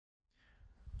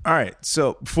All right,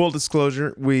 so full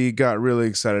disclosure, we got really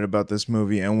excited about this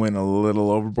movie and went a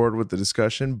little overboard with the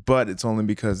discussion, but it's only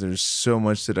because there's so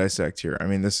much to dissect here. I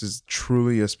mean, this is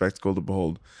truly a spectacle to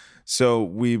behold. So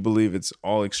we believe it's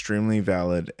all extremely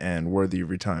valid and worthy of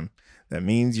your time. That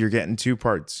means you're getting two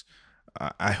parts.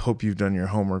 I hope you've done your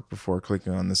homework before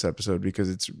clicking on this episode because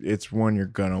it's one you're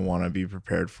gonna want to be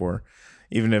prepared for,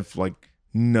 even if like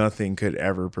nothing could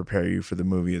ever prepare you for the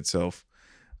movie itself.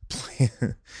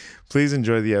 Please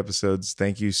enjoy the episodes.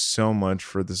 Thank you so much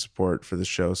for the support for the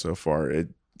show so far.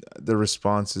 The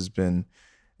response has been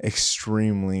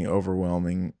extremely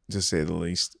overwhelming, to say the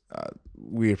least.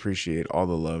 We appreciate all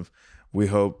the love. We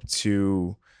hope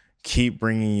to keep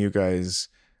bringing you guys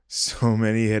so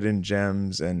many hidden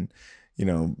gems and,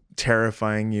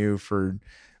 terrifying you for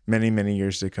many, many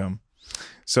years to come.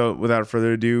 So without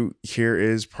further ado, here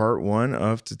is part 1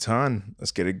 of Titane.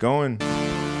 Let's get it going.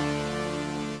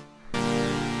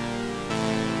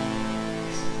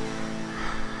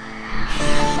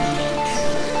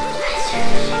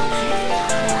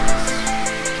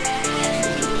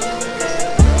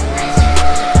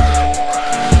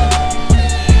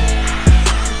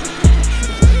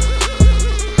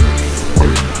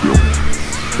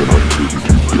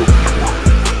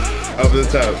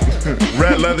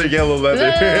 Red leather, yellow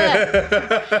leather.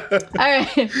 All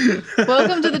right.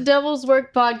 Welcome to the Devil's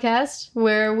Work podcast,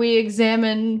 where we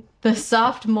examine the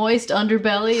soft, moist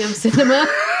underbelly of cinema.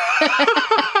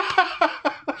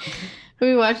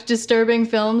 We watch disturbing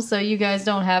films so you guys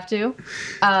don't have to.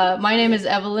 My name is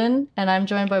Evelyn, and I'm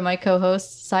joined by my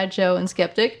co-hosts, Sideshow and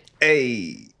Skeptic.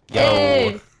 Hey.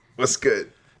 Hey. What's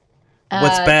good?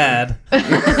 What's bad?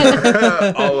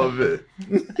 All of it.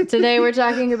 Today we're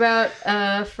talking about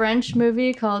a French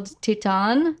movie called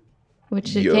Titane,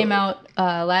 which came out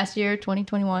last year,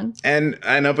 2021. And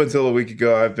up until a week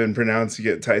ago, I've been pronouncing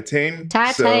it Titane.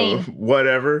 Titane. So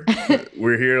whatever.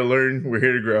 We're here to learn. We're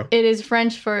here to grow. It is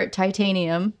French for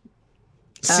titanium.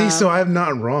 See, so I'm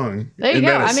not wrong. There you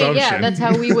go. I mean, yeah, that's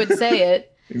how we would say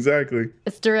it. Exactly.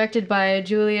 It's directed by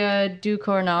Julia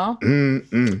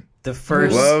Ducournau. The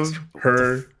first love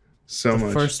her so much.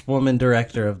 The first woman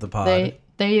director of the pod.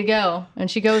 There you go. And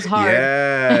she goes hard.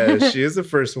 Yeah, she is the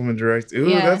first woman director. Ooh,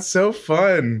 Yeah. That's so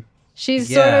fun.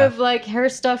 She's sort of like, her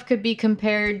stuff could be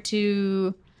compared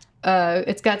to,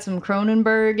 it's got some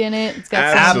Cronenberg in it. It's got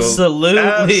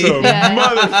Absolutely. Yeah.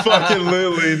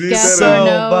 Motherfucking dude. So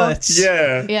much.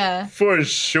 Yeah. Yeah. For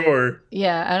sure.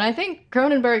 Yeah. And I think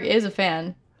Cronenberg is a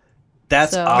fan.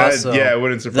 That's So- awesome. It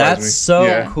wouldn't surprise me. That's so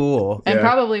Yeah. cool. And Yeah.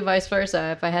 probably vice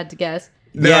versa, if I had to guess.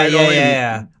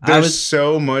 Yeah. There's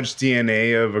so much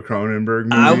DNA of a Cronenberg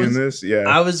movie in this. Yeah.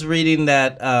 I was reading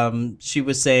that she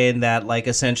was saying that, like,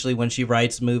 essentially when she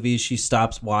writes movies, she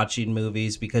stops watching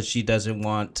movies because she doesn't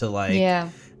want to, like,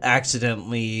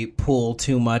 accidentally pull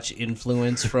too much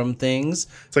influence from things.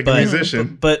 It's like a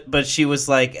musician. But she was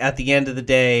like, at the end of the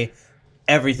day,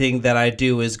 everything that I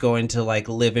do is going to, like,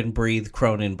 live and breathe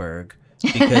Cronenberg.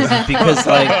 Because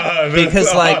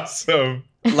awesome.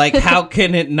 like how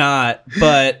can it not?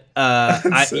 But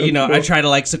I try to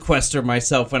like sequester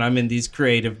myself when I'm in these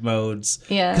creative modes.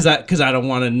 Yeah. Because I don't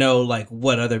want to know like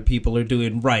what other people are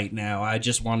doing right now. I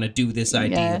just want to do this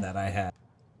idea that I have.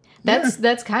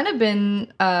 That's kind of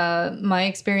been my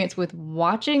experience with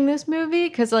watching this movie,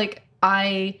 because like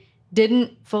I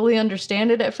didn't fully understand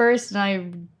it at first, and I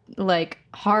like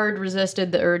hard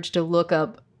resisted the urge to look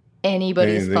up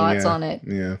anybody's thoughts on it.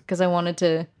 Yeah. Because I wanted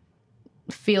to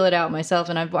feel it out myself,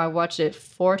 and I watched it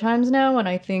 4 times now, and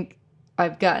I think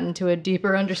I've gotten to a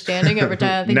deeper understanding over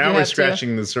time. I think now we're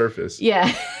scratching the surface.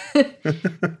 Yeah.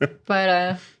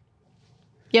 But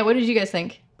yeah, what did you guys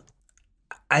think?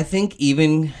 I think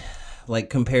even like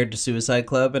compared to Suicide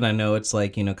Club, and I know it's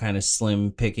like, kind of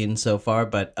slim picking so far,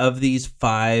 but of these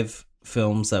 5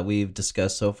 films that we've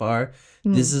discussed so far,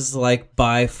 this is like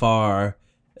by far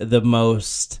the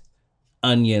most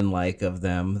onion-like of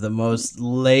them, the most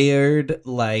layered,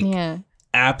 like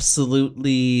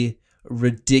absolutely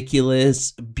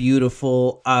ridiculous,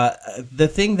 beautiful. The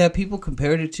thing that people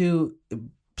compared it to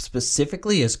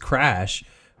specifically is Crash,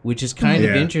 which is kind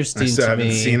of interesting to me. I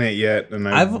haven't seen it yet, and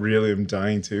I really am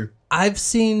dying to. I've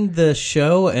seen the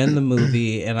show and the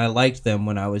movie, and I liked them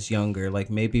when I was younger, like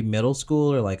maybe middle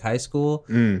school or like high school,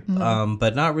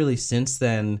 but not really since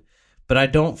then. But I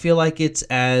don't feel like it's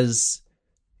as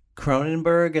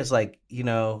Cronenberg as like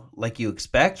you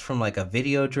expect from like a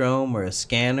Videodrome or a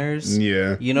Scanners.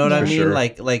 Yeah, you know what I mean. Sure.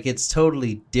 Like it's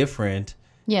totally different.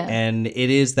 Yeah, and it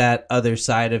is that other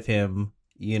side of him.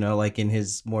 Like in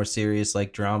his more serious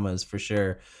like dramas for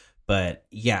sure. But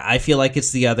yeah, I feel like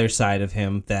it's the other side of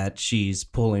him that she's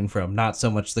pulling from, not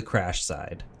so much the Crash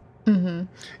side.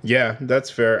 Yeah, that's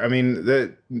fair. I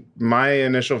mean, my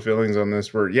initial feelings on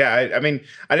this were, I mean,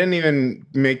 I didn't even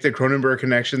make the Cronenberg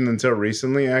connection until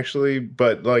recently, actually.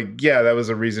 But like, yeah, that was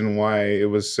a reason why it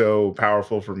was so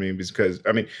powerful for me, because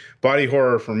I mean, body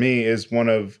horror for me is one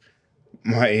of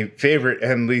my favorite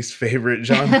and least favorite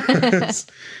genres.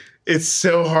 It's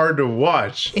so hard to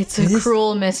watch. It's a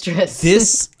cruel mistress.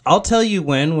 This, I'll tell you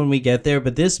when we get there,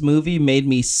 but this movie made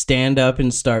me stand up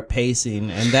and start pacing,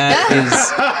 and that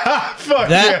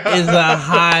is a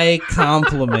high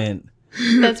compliment.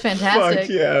 That's fantastic. Fuck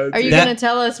yeah, are you going to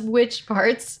tell us which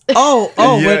parts? No,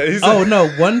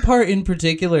 one part in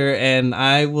particular, and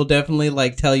I will definitely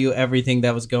like tell you everything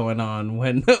that was going on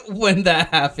when that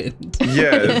happened.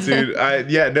 Yeah, dude.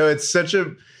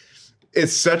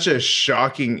 It's such a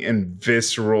shocking and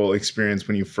visceral experience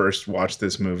when you first watch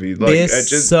this movie. Like,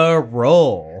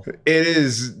 visceral. It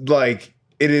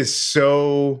is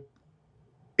so.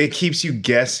 It keeps you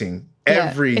guessing.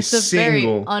 It's a very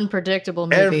unpredictable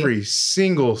movie. Every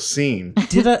single scene.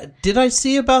 Did I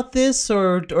see about this,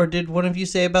 or did one of you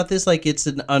say about this? Like, it's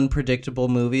an unpredictable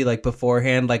movie, like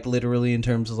beforehand, like literally in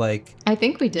terms of like. I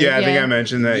think we did. Yeah, I think I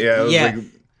mentioned that. Yeah. It was like,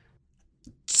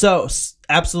 so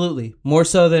absolutely, more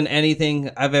so than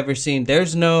anything I've ever seen.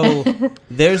 There's no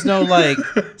like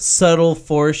subtle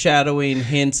foreshadowing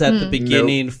hints at the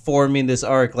beginning forming this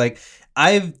arc. Like,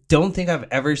 I don't think I've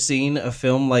ever seen a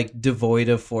film like devoid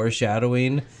of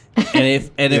foreshadowing. And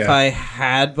if I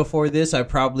had before this, I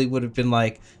probably would have been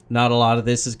like, not a lot of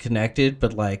this is connected,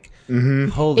 but like,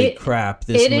 holy crap,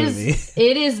 this movie.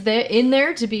 It is there in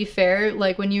there, to be fair.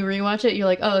 Like, when you rewatch it, you're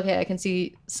like, oh, okay, I can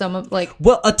see some of, like,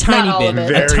 well, a tiny bit,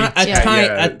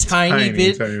 a tiny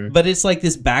bit, but it's like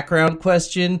this background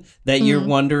question that you're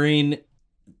wondering,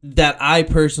 that I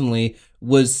personally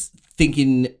was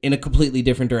thinking in a completely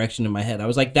different direction in my head. I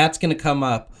was like, that's going to come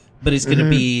up, but it's going to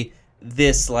be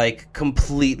this like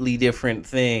completely different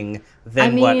thing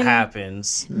than what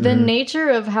happens. The nature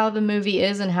of how the movie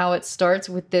is and how it starts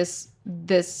with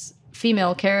this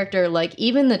female character, like,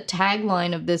 even the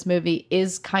tagline of this movie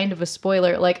is kind of a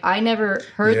spoiler. Like, I never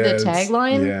heard the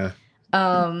tagline.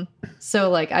 So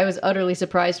like, I was utterly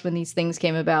surprised when these things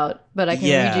came about, but I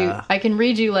can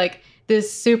read you like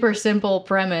this super simple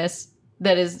premise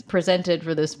that is presented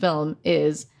for this film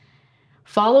is: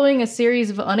 following a series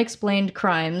of unexplained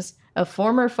crimes, a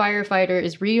former firefighter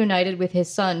is reunited with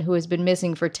his son who has been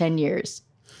missing for 10 years.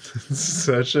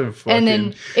 Such a fucking... And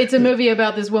then it's a movie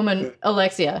about this woman,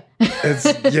 Alexia. It's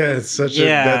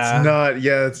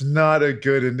not a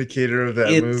good indicator of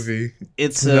that movie.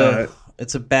 It's a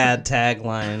bad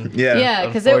tagline. Yeah,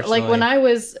 because like when I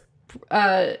was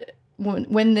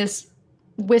when this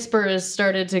whispers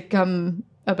started to come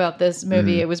about this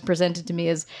movie, it was presented to me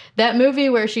as that movie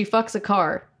where she fucks a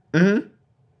car.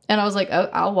 And I was like, oh,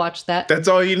 I'll watch that. That's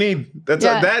all you need.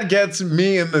 That gets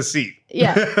me in the seat.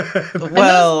 Yeah.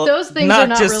 Well, those things are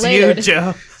not just related. You,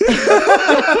 Joe.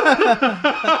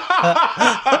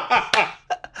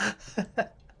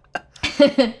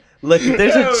 Look,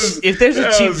 if there's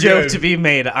a cheap joke to be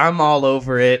made, I'm all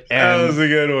over it. And that was a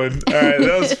good one. All right,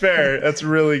 that was fair. That's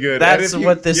really good. That's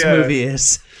what this movie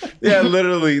is. Yeah,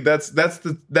 literally. That's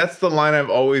the line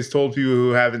I've always told people who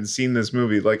haven't seen this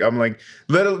movie. Like, I'm like,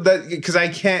 because I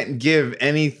can't give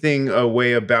anything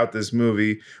away about this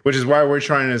movie, which is why we're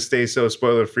trying to stay so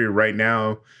spoiler free right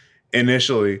now.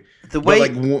 Initially, go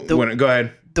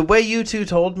ahead. The way you two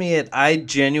told me it, I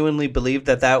genuinely believed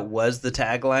that was the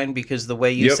tagline, because the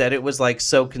way you said it was like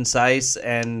so concise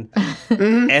and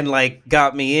and like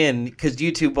got me in, because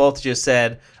you two both just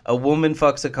said a woman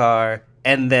fucks a car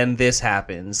and then this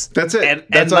happens. That's it. And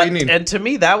that's all you need. And to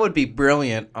me, that would be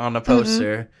brilliant on a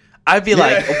poster. I'd be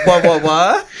like,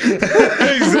 what?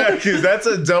 Exactly. That's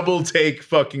a double take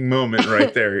fucking moment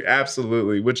right there.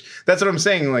 Absolutely. Which, that's what I'm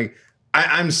saying. Like,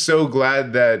 I'm so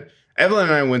glad that Evelyn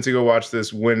and I went to go watch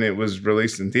this when it was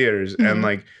released in theaters, and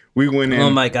like, we went in. Oh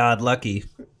my God, lucky.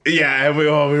 Yeah, we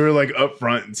were like up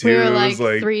front too. We were like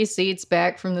 3 seats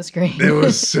back from the screen. It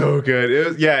was so good.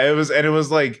 It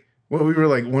was like, well, we were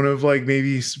like one of like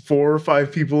maybe 4 or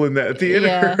 5 people in that theater.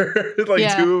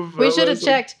 Yeah. 2 of we should have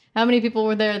checked how many people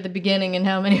were there at the beginning and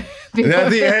how many people at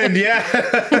the end. Yeah,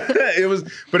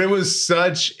 it was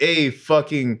such a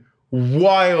fucking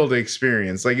wild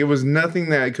experience. Like, it was nothing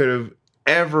that could have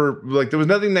ever, like, there was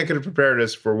nothing that could have prepared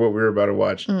us for what we were about to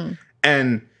watch.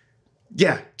 And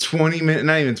yeah, 20 minutes,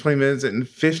 not even 20 minutes, and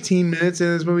 15 minutes in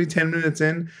this movie, 10 minutes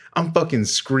in, I'm fucking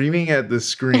screaming at the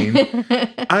screen.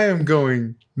 I am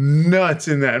going nuts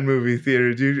in that movie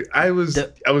theater, dude. I was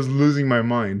losing my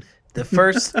mind. The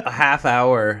first half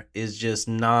hour is just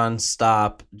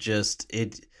nonstop.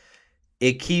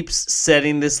 it keeps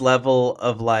setting this level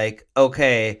of like,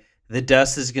 okay, the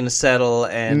dust is going to settle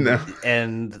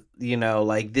and you know,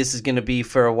 like this is going to be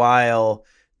for a while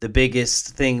the biggest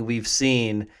thing we've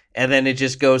seen. And then it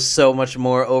just goes so much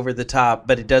more over the top,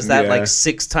 but it does that like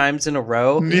 6 times in a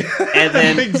row. Yeah, and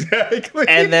then exactly.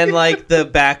 And then like the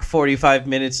back 45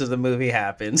 minutes of the movie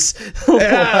happens.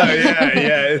 Yeah.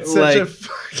 It's such a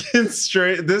fucking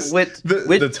straight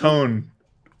the tone.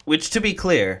 Which, to be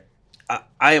clear,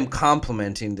 I am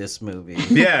complimenting this movie.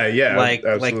 Yeah.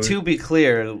 Like to be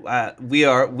clear, we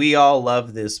all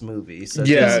love this movie. So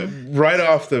right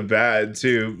off the bat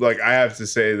too. Like I have to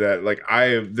say that like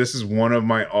this is one of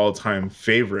my all-time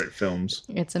favorite films.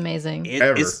 It's amazing.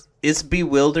 Its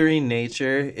bewildering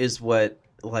nature is what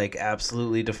like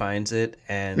absolutely defines it,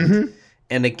 and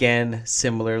again,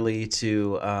 similarly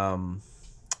to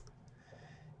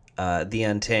The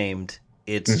Untamed.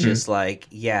 It's just like,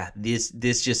 this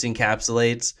just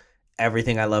encapsulates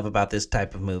everything I love about this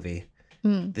type of movie.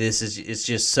 It's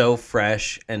just so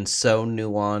fresh and so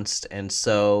nuanced and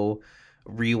so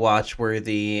rewatch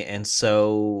worthy and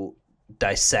so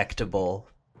dissectable.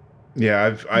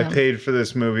 Yeah, I paid for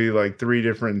this movie like 3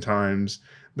 different times.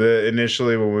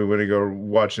 Initially when we went to go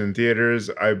watch it in theaters,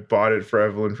 I bought it for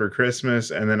Evelyn for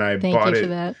Christmas, and then I bought it. For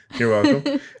that. You're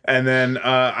welcome. And then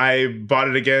I bought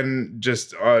it again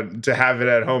just to have it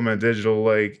at home at digital.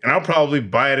 Like, and I'll probably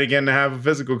buy it again to have a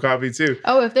physical copy too.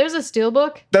 Oh, if there's a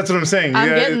steelbook, that's what I'm saying. I'm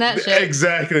getting that shit.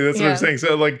 Exactly, that's what I'm saying.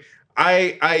 So like,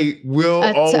 I will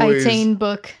always Titane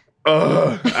book.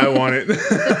 Oh, I want it.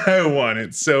 I want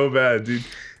it so bad, dude.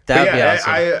 That'd be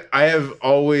awesome. I've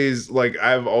always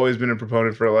been a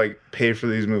proponent for like pay for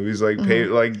these movies, like pay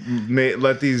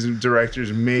let these directors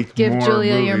give more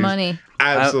Julia movies. Your money.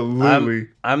 Absolutely.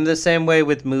 I'm the same way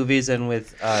with movies and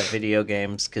with video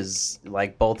games, because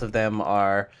like both of them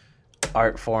are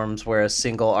art forms where a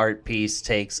single art piece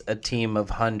takes a team of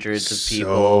hundreds of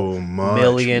people,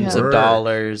 millions of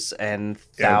dollars, and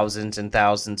thousands and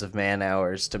thousands of man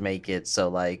hours to make it. So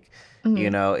like, you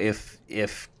know, if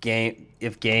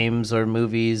games or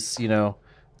movies, you know,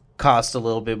 cost a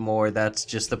little bit more, that's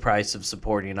just the price of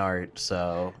supporting art.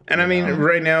 So, and I mean,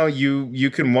 right now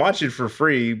you can watch it for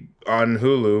free on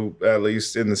Hulu, at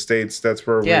least in the States. That's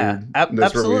where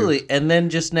absolutely. And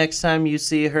then just next time you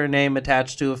see her name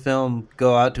attached to a film,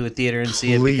 go out to a theater and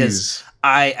see it, because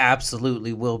I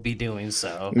absolutely will be doing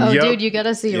so. Oh, dude, you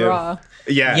gotta see Raw.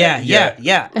 Yeah.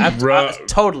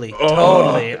 Totally.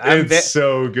 It's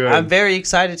so good. I'm very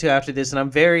excited to after this, and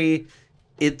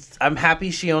I'm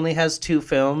happy she only has 2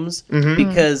 films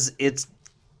because it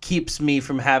keeps me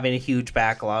from having a huge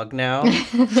backlog now,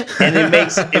 and it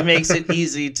makes it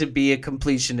easy to be a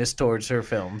completionist towards her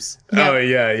films. Oh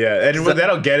yeah, and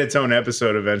that'll get its own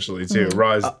episode eventually too.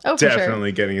 Raw is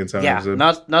definitely getting its own episode.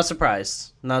 Not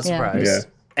surprised. Yeah.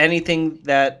 Anything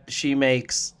that she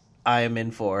makes, I am in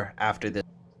for after this.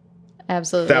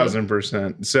 Absolutely.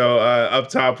 1000%. So up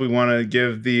top, we want to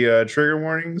give the trigger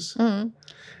warnings.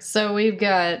 So we've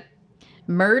got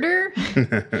murder,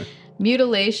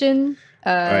 mutilation,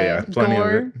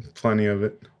 plenty of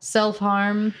it.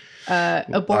 Self-harm,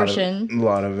 abortion, a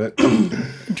lot of it.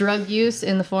 Drug use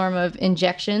in the form of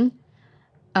injection.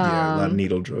 A lot of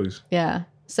needle drugs. Yeah.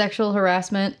 Sexual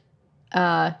harassment,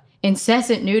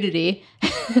 incessant nudity.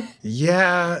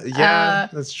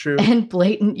 That's true. And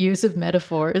blatant use of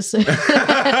metaphors. You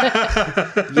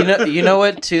know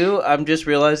what too? I'm just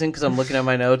realizing, because I'm looking at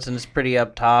my notes and it's pretty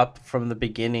up top from the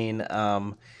beginning,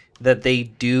 that they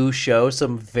do show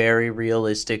some very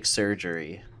realistic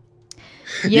surgery.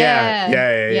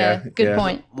 Yeah. Good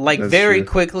point. Like that's very true.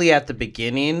 Quickly at the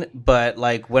beginning, but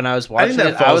like when I was watching I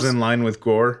think that falls in line with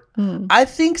gore. I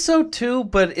think so too,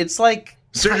 but it's like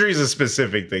surgery is a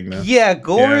specific thing, though. Yeah,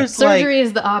 gore is surgery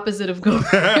is the opposite of gore.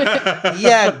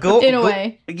 In a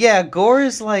way. Yeah, gore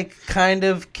is like kind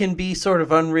of can be sort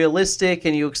of unrealistic,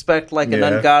 and you expect like an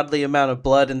ungodly amount of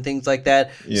blood and things like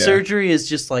that. Yeah. Surgery is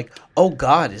just like, oh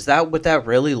God, is that what that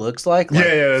really looks like?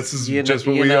 This is just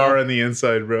what we are on the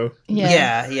inside, bro.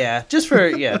 Yeah. Just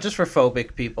for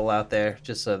phobic people out there,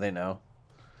 just so they know.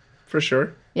 For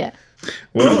sure. Yeah.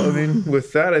 Well, I mean,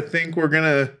 with that, I think we're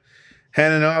gonna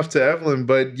hand it off to Evelyn,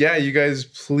 but you guys,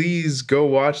 please go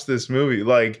watch this movie.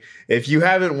 Like, if you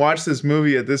haven't watched this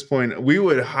movie at this point, we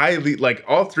would highly, like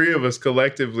all 3 of us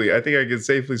collectively, I think I can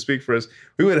safely speak for us,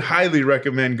 we would highly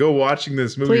recommend go watching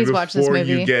this movie before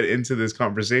you get into this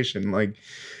conversation. Like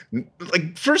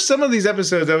for some of these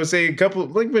episodes, I would say a couple,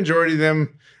 like majority of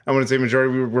them, I wouldn't say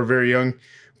majority, we're very young,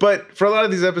 but for a lot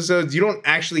of these episodes, you don't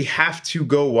actually have to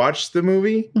go watch the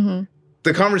movie.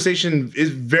 the conversation is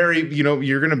very,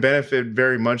 you're going to benefit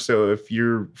very much so if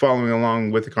you're following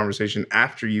along with the conversation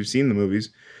after you've seen the movies.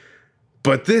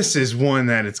 But this is one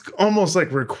that it's almost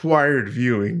like required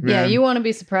viewing, man. Yeah, you want to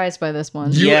be surprised by this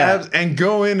one. And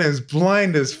go in as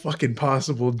blind as fucking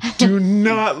possible. Do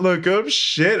not look up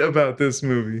shit about this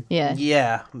movie.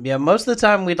 Yeah. Most of the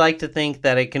time, we'd like to think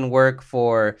that it can work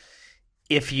for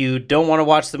if you don't want to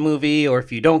watch the movie or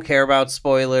if you don't care about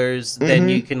spoilers, then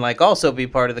you can like also be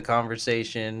part of the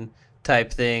conversation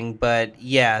type thing. But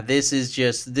yeah,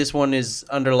 this one is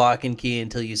under lock and key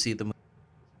until you see the movie.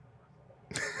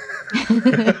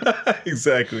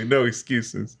 Exactly. No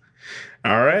excuses.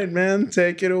 All right, man.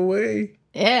 Take it away.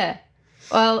 Yeah.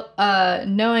 Well,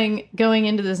 going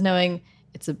into this knowing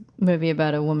it's a movie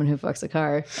about a woman who fucks a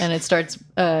car, and it starts,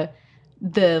 the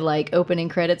like opening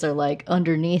credits are like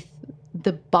underneath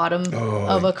the bottom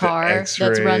of a car that's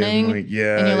running. And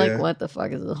you're like, what the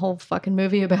fuck is the whole fucking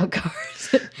movie about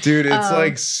cars? Dude, it's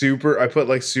like super, I put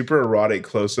like super erotic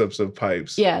close-ups of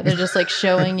pipes. Yeah, they're just like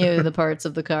showing you the parts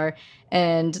of the car.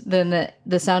 And then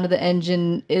the sound of the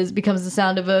engine becomes the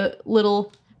sound of a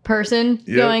little person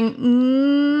going,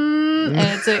 and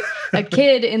it's a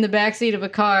kid in the backseat of a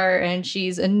car, and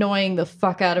she's annoying the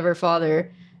fuck out of her father,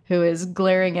 who is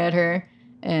glaring at her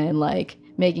and like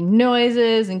making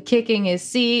noises and kicking his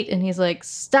seat, and he's like,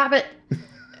 stop it.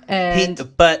 And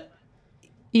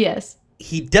yes,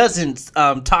 he doesn't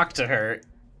talk to her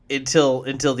until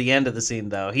the end of the scene,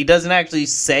 though. He doesn't actually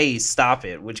say stop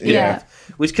it, which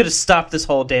could have stopped this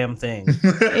whole damn thing.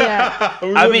 Yeah. We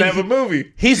wouldn't have a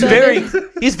movie. He's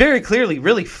very clearly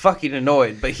really fucking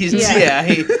annoyed, but he's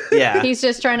he's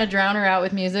just trying to drown her out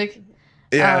with music.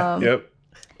 Yep.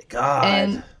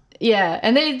 God.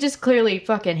 And they just clearly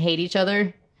fucking hate each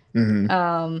other.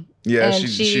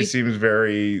 She seems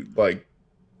very like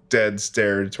dead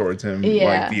stare towards him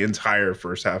like the entire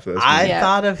first half of this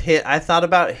movie. I thought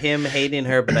about him hating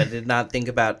her, but I did not think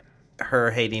about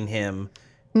her hating him.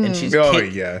 And she's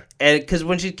and because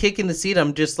when she's kicking the seat,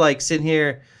 I'm just like sitting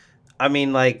here. I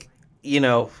mean, like,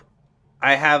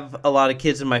 I have a lot of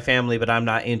kids in my family, but I'm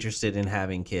not interested in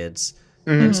having kids.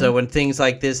 And so when things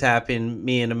like this happen,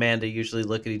 me and Amanda usually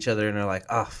look at each other and are like,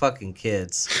 "Oh, fucking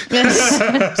kids."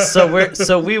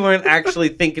 So we weren't actually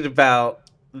thinking about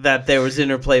that there was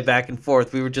interplay back and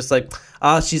forth. We were just like,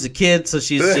 "Oh, she's a kid, so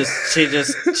she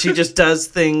just does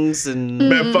things and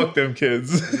man, fuck them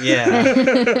kids."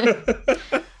 Yeah.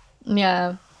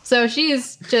 Yeah. So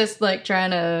she's just like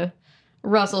trying to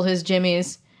rustle his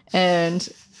jimmies, and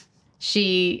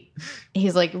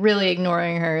he's like really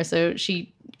ignoring her. So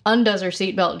she undoes her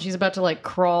seatbelt and she's about to like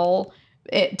crawl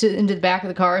into the back of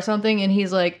the car or something, and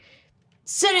he's like,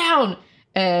 sit down,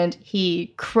 and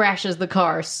he crashes the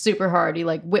car super hard. He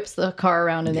like whips the car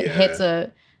around and it hits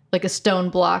a stone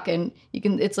block, and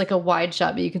it's like a wide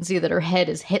shot, but you can see that her head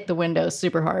has hit the window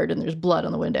super hard and there's blood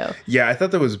on the window. Yeah, I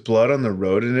thought there was blood on the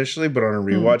road initially, but on a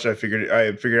rewatch I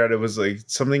figured out it was like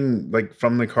something like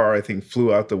from the car, I think,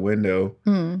 flew out the window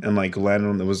and like landed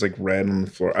on, it was like red on the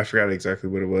floor. I forgot exactly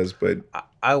what it was, but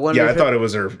I wonder. I thought it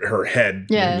was her head.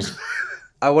 Yeah.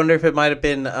 I wonder if it might have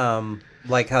been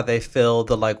like how they fill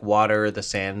the like water or the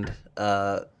sand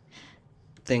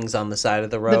things on the side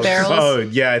of the road. The barrels. Oh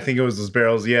yeah, I think it was those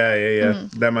barrels. Yeah.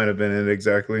 That might have been it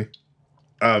exactly.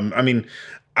 I mean,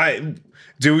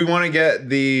 do we want to get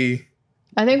the?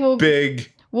 I think we'll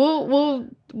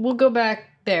We'll go back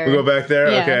there. We'll go back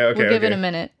there. Yeah, okay. We'll give it a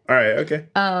minute. All right. Okay.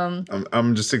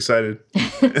 I'm just excited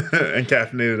and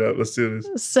caffeinated up. Let's do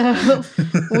this. So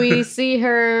we see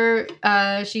her.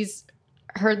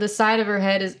 The side of her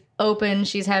head is open.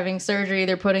 She's having surgery.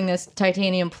 They're putting this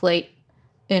titanium plate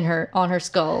on her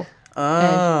skull.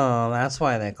 Oh, that's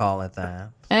why they call it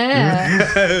that.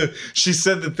 She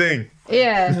said the thing.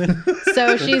 Yeah.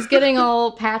 So she's getting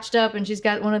all patched up, and she's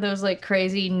got one of those like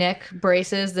crazy neck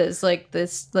braces that's like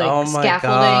this like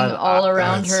scaffolding all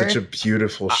around her. Such a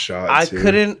beautiful shot. I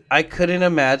couldn't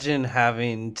imagine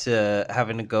having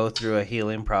to go through a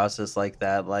healing process like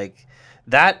that. Like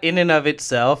that in and of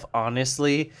itself,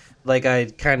 honestly. Like I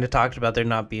kind of talked about there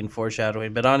not being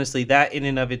foreshadowing, but honestly, that in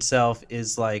and of itself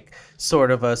is like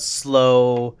sort of a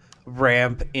slow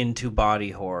ramp into body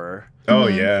horror. Oh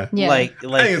yeah. Like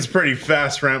I think it's pretty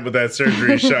fast ramp with that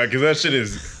surgery shot, because that shit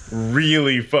is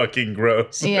really fucking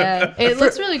gross. Yeah, it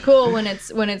looks really cool when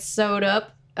it's sewed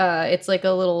up. It's like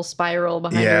a little spiral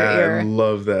behind her ear. I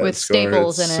love that with scar.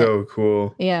 staples it's in it. So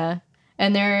cool. Yeah.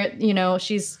 And they're,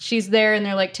 she's there, and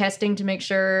they're like testing to make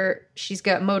sure she's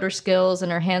got motor skills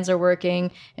and her hands are working.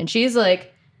 And she's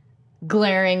like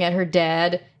glaring at her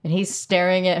dad, and he's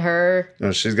staring at her.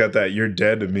 Oh, she's got that "you're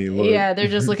dead to me" look. Yeah, they're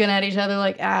just looking at each other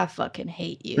like, I fucking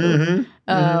hate you.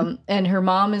 And her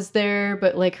mom is there,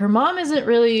 but like her mom isn't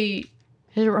really.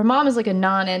 Her mom is like a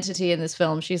non-entity in this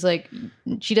film. She's like,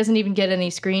 she doesn't even get any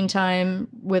screen time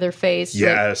with her face.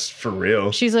 Yes, like, for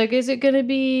real. She's like, is it gonna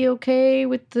be okay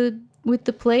with the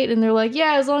plate? And they're like,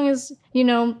 yeah, as long as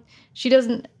she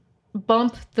doesn't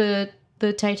bump the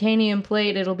titanium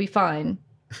plate, it'll be fine.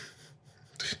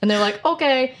 And they're like,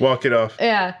 okay, walk it off.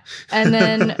 Yeah, and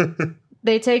then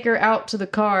they take her out to the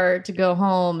car to go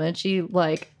home, and she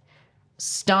like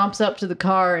stomps up to the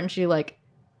car and she like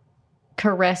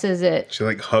caresses it. She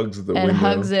like hugs the and window.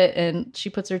 Hugs it, and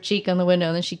she puts her cheek on the window,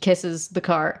 and then she kisses the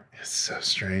car. It's so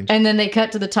strange. And then they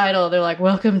cut to the title. They're like,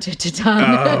 "Welcome to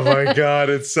Titane." Oh my god,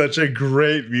 it's such a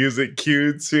great music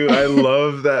cue too. I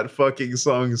love that fucking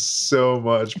song so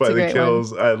much by The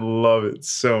Kills. I love it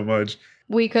so much.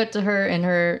 We cut to her,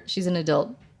 and she's an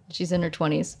adult. She's in her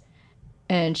 20s,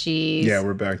 and she's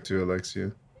we're back to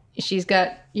Alexia. She's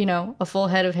got a full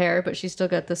head of hair, but she's still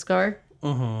got the scar.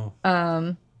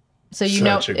 So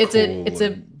it's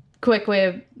a quick way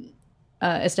of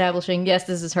establishing, yes,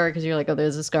 this is her, because you're like, oh,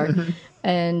 there's a scar.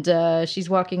 And she's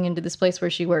walking into this place where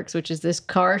she works, which is this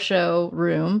car show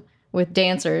room with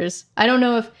dancers. I don't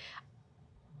know if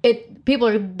people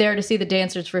are there to see the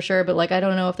dancers for sure, but like I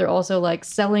don't know if they're also like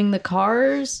selling the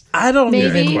cars. I don't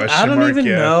even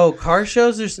know. Car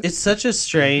shows it's such a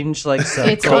strange like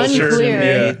subculture to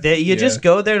me that you just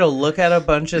go there to look at a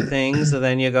bunch of things and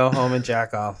then you go home and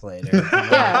jack off later.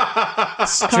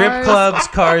 Strip clubs,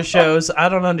 car shows. I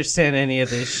don't understand any of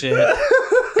this shit.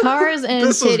 Cars and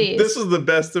titties. This was the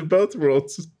best of both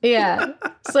worlds. Yeah.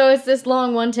 So it's this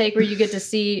long one take where you get to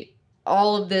see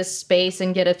all of this space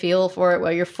and get a feel for it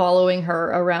while you're following her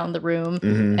around the room.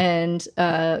 And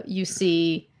you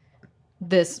see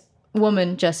this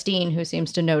woman, Justine, who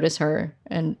seems to notice her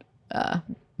and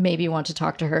maybe want to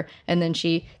talk to her. And then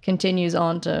she continues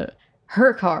on to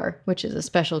her car, which is a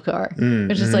special car,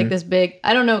 which is like this big,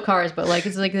 I don't know cars, but like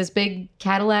it's like this big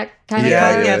Cadillac kind of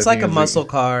car. Yeah, it's like a muscle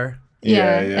car.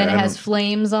 Yeah, and it has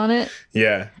flames on it.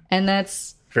 Yeah. And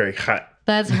that's very hot.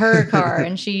 That's her car,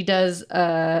 and she does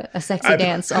a sexy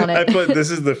dance on it. This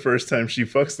is the first time she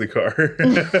fucks the car.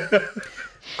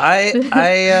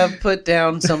 I put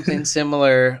down something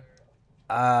similar.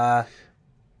 I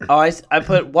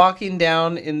put walking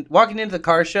into the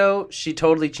car show. She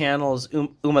totally channels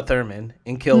Uma Thurman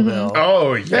in Kill Bill.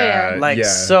 Oh yeah,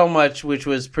 so much, which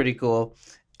was pretty cool.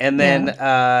 And then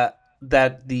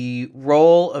that the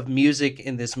role of music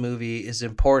in this movie is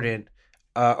important.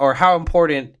 Or how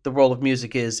important the role of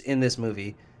music is in this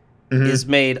movie is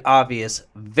made obvious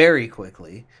very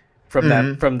quickly from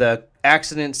the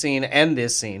accident scene and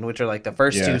this scene, which are like the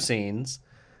first two scenes.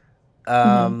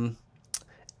 And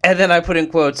then I put in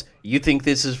quotes, "You think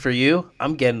this is for you?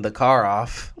 I'm getting the car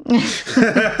off."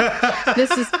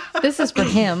 This is for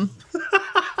him.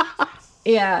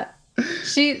 Yeah.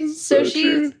 She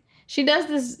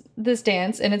does this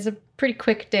dance, and it's a pretty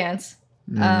quick dance.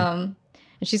 And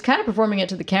she's kind of performing it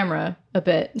to the camera a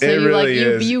bit. So it you really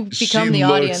is. You become the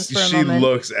audience for a moment. She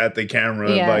looks at the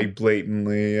camera like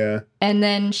blatantly, And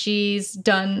then she's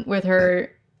done with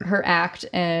her act,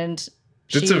 and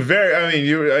it's a very. I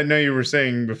mean, I know you were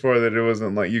saying before that it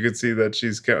wasn't like you could see that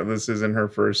this isn't her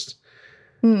first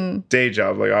day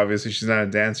job. Like obviously she's not a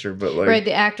dancer, but like right,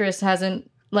 the actress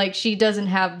hasn't. Like she doesn't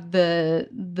have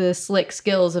the slick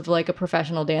skills of like a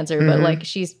professional dancer, but like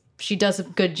she does a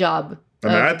good job. I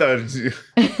mean, I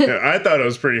thought it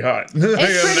was pretty hot.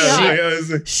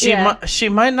 It's pretty hot. She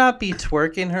might not be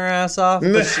twerking her ass off,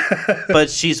 but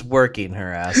she's working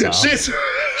her ass off.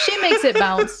 She makes it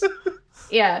bounce.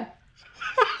 Yeah.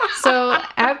 So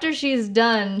after she's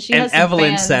done, she has some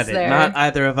Evelyn fans said it, there. not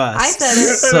either of us. I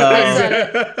said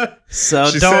it. So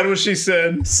she said what she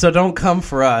said. So don't come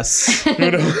for us.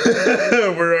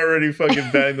 We're already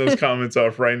fucking batting those comments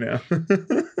off right now.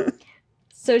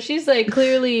 So she's like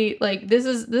clearly like this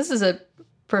is a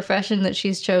profession that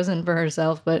she's chosen for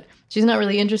herself, but she's not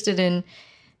really interested in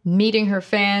meeting her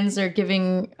fans or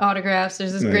giving autographs.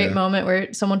 There's this great moment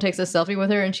where someone takes a selfie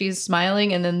with her and she's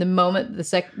smiling, and then the moment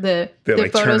the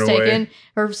photo's taken,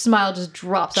 her smile just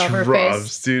drops off her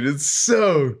face. Dude, it's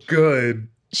so good.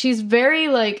 She's very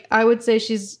like, I would say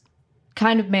she's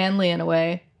kind of manly in a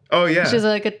way. Oh yeah. She's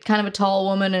like a kind of a tall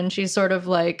woman, and she's sort of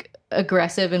like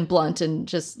aggressive and blunt, and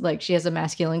just like she has a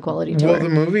masculine quality to her. Well, the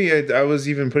movie, I was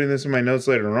even putting this in my notes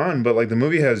later on, but like the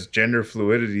movie has gender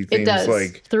fluidity themes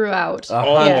like throughout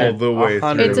all the way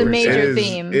through. It's a major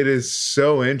theme. It is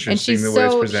so interesting the way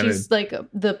it's presented. She's like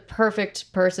the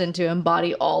perfect person to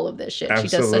embody all of this shit. Absolutely.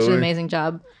 She does such an amazing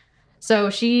job. So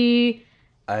she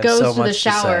I have goes so to the much to say.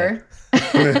 shower.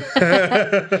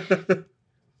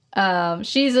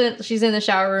 She's in the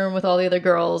shower room with all the other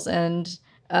girls, and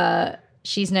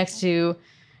she's next to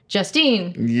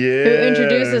Justine, Yeah. who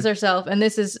introduces herself. And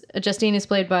Justine is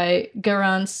played by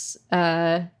Garance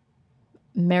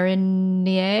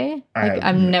Marinier.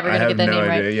 I'm never gonna get that name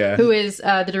right. Yeah. Who is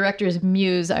the director's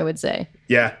muse? I would say.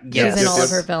 Yeah. Yes. She's in all of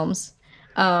her films.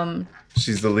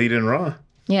 She's the lead in Raw.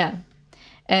 Yeah.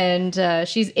 And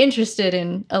she's interested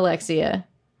in Alexia.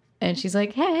 And she's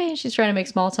like, hey, she's trying to make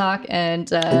small talk.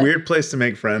 And A weird place to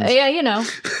make friends. yeah, you know.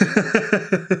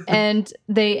 And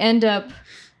they end up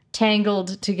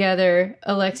tangled together.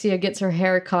 Alexia gets her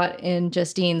hair caught in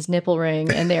Justine's nipple ring,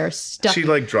 and they're stuck. She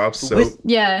like drops soap.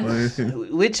 Yeah.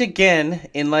 Which again,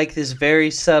 in like this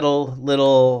very subtle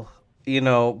little,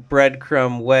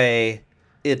 breadcrumb way,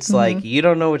 it's like you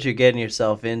don't know what you're getting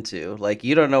yourself into. Like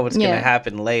you don't know what's gonna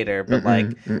happen later. But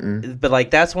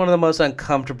like that's one of the most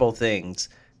uncomfortable things.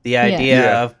 The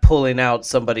idea of pulling out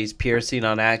somebody's piercing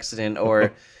on accident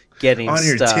or getting on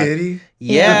your stuck. titty.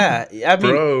 Yeah.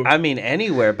 Bro. I mean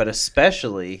anywhere, but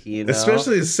especially,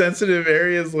 especially in sensitive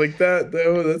areas like that,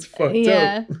 though. That's fucked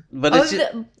up. But it's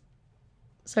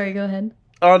sorry, go ahead.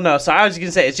 Oh no, so I was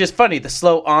gonna say it's just funny the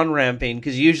slow on ramping,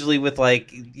 because usually with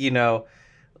like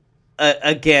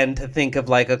again, to think of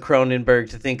like a Cronenberg,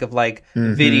 to think of like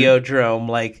Videodrome,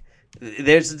 like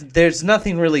there's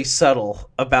nothing really subtle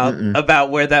about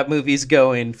where that movie's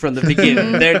going from the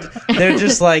beginning. they're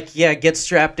just like, yeah, get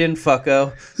strapped in,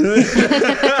 fucko.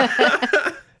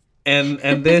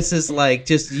 and this is like,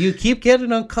 just you keep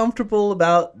getting uncomfortable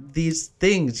about these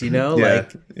things, they're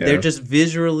just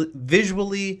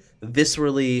visually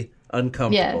viscerally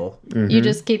uncomfortable. Yeah. You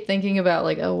just keep thinking about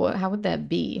like, how would that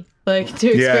be? Like to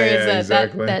experience that,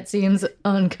 exactly. that seems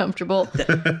uncomfortable.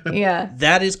 Yeah.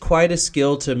 That is quite a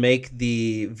skill to make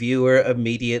the viewer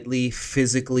immediately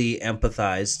physically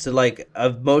empathize. To like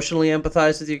emotionally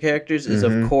empathize with your characters is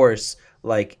of course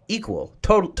like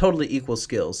totally equal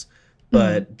skills.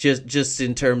 But just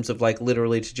in terms of like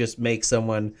literally to just make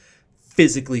someone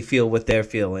physically feel what they're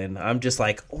feeling, I'm just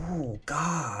like, oh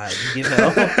God,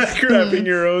 grabbing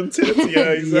your own tits.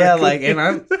 Yeah, exactly. Yeah, like,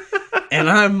 and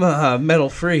I'm metal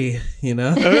free,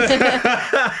 metal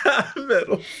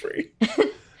free.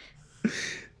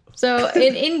 So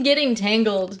in getting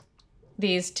tangled,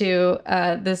 these two,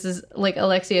 this is like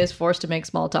Alexia is forced to make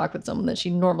small talk with someone that she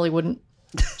normally wouldn't.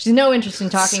 She's no interest in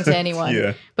talking to anyone.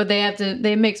 Yeah. But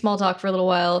they make small talk for a little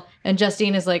while, and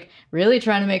Justine is like really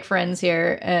trying to make friends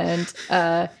here, and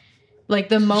like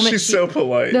the moment she's so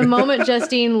polite. The moment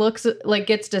Justine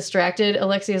gets distracted,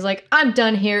 Alexia is like, I'm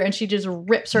done here, and she just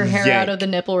rips her hair out of the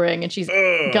nipple ring, and she's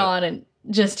gone, and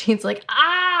Justine's like,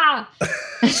 ah.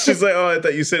 She's like, oh, I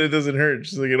thought you said it doesn't hurt.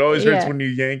 She's like, it always hurts when you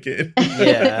yank it.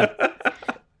 Yeah.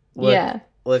 Yeah.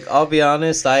 Look, I'll be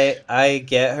honest, I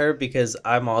get her, because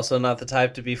I'm also not the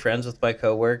type to be friends with my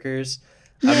coworkers.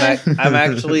 I'm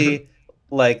actually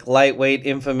like lightweight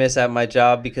infamous at my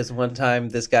job, because one time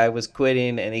this guy was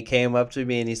quitting and he came up to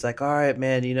me and he's like, all right,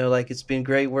 man, like it's been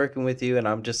great working with you. And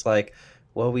I'm just like,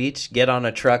 well, we each get on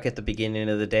a truck at the beginning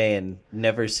of the day and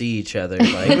never see each other.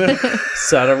 Like,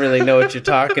 so I don't really know what you're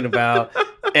talking about.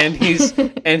 And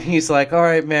he's like, all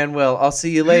right, man, well, I'll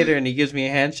see you later. And he gives me a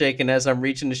handshake. And as I'm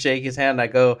reaching to shake his hand, I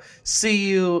go, see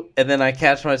you. And then I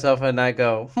catch myself and I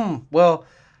go, well,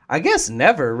 I guess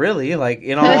never really, like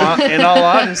in all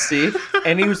honesty.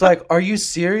 And he was like, are you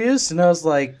serious? And I was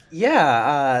like,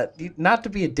 yeah, not to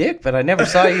be a dick, but I never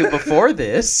saw you before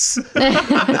this.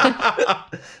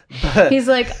 But he's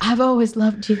like, I've always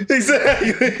loved you.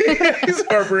 Exactly. He's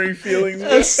harboring feelings.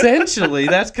 Essentially,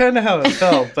 that's kind of how it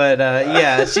felt. But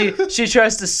yeah, she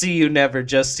tries to see you never,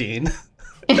 Justine.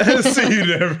 See you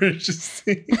never,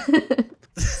 Justine.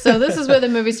 So this is where the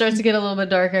movie starts to get a little bit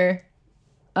darker.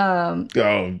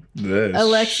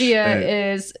 Alexia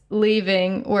is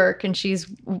leaving work and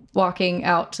she's walking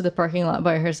out to the parking lot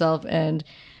by herself, and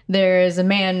there is a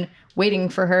man waiting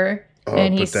for her.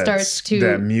 And he starts to...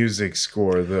 That music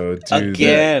score, though, dude.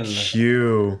 Again. That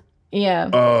cue. Yeah.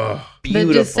 Oh.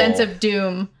 Beautiful. The sense of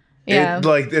doom. Yeah.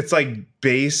 It's like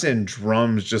bass and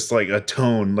drums, just like a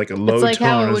tone, like a low it's like tone.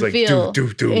 how it would feel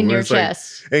in your it's like,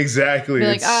 chest. Exactly. Be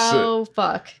like, oh,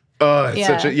 fuck. Oh, it's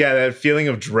such a that feeling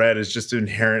of dread is just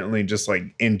inherently just like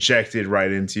injected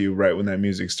right into you right when that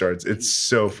music starts. It's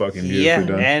so fucking beautifully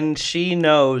done. And she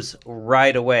knows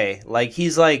right away. Like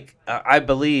he's like, I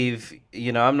believe,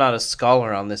 I'm not a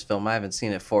scholar on this film. I haven't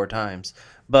seen it 4 times,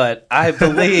 but I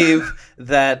believe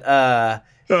that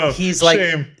he's like,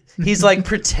 shame. he's like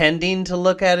pretending to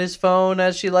look at his phone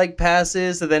as she like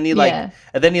passes, and then he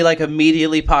like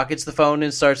immediately pockets the phone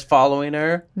and starts following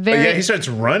her. Yeah, he starts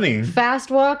running.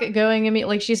 Fast walk, going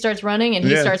immediately. Like she starts running, and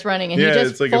he starts running, and he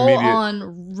just like full immediate.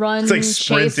 On run, It's like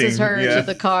chases sprinting, her to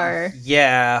the car.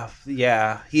 Yeah,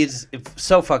 he's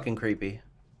so fucking creepy.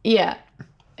 Yeah,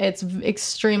 it's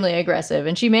extremely aggressive,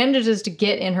 and she manages to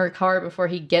get in her car before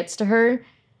he gets to her,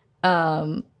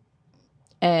 and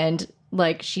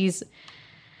like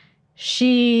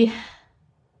she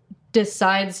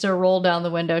decides to roll down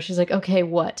the window. She's like, okay,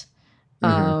 what?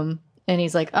 And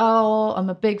he's like, oh, I'm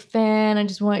a big fan. I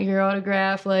just want your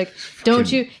autograph. Like, don't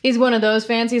you? He's one of those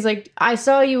fans. He's like, I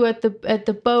saw you at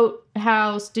the boat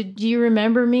house. Did you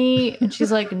remember me? And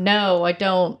she's like, no, I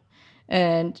don't.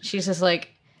 And she's just like,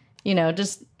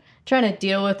 just trying to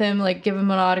deal with him, like give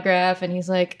him an autograph. And he's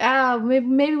like,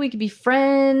 maybe we could be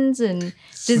friends and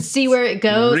just see where it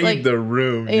goes. Read like the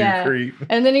room, you creep.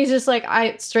 And then he's just like,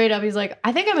 he's like,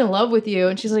 I think I'm in love with you.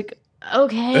 And she's like,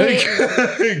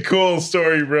 okay. Cool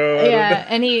story, bro. Yeah.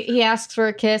 And he asks for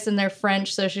a kiss, and they're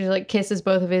French, so she like kisses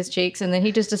both of his cheeks, and then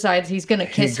he just decides he's gonna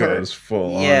kiss her. He goes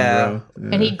full on, bro. Yeah.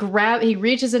 And he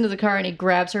reaches into the car and he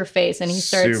grabs her face, and he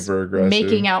starts super aggressive,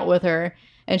 making out with her,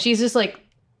 and she's just like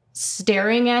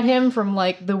staring at him from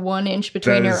like the 1 inch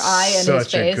between her eye and his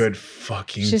face. Such a good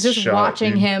fucking She's just shot,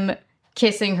 watching dude. him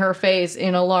kissing her face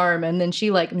in alarm, and then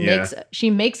she like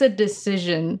makes a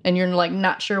decision, and you're like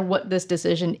not sure what this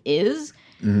decision is,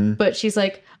 but she's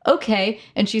like, okay,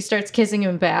 and she starts kissing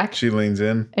him back. She leans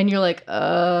in, and you're like,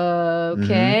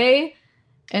 okay,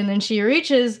 and then she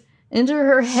reaches into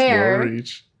her hair,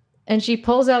 and she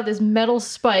pulls out this metal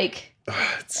spike,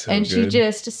 and she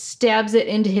just stabs it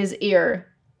into his ear.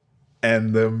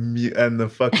 And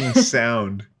the fucking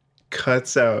sound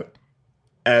cuts out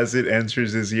as it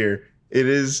enters his ear. It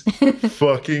is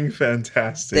fucking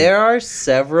fantastic. There are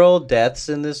several deaths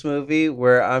in this movie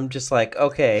where I'm just like,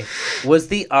 okay, was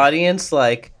the audience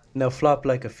like, no, flop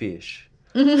like a fish?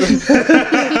 like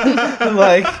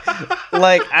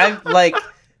I'm like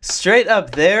straight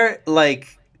up there,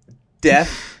 like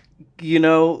death,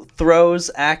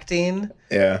 throws acting.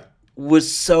 Yeah.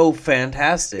 Was so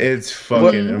fantastic. It's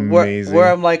fucking amazing. Where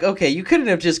I'm like, okay, you couldn't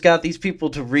have just got these people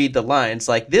to read the lines.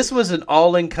 Like, this was an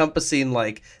all-encompassing,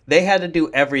 like, they had to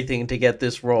do everything to get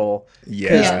this role. Yeah.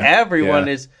 Because everyone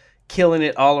is killing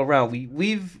it all around.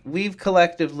 We've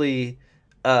collectively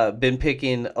been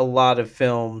picking a lot of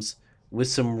films with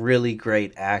some really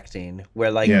great acting, where,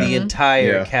 like, the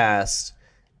entire cast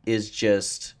is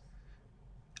just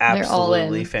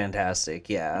absolutely fantastic.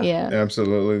 Yeah,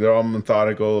 absolutely. They're all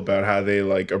methodical about how they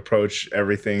like approach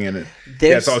everything, and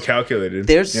it's all calculated.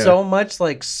 There's so much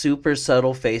like super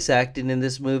subtle face acting in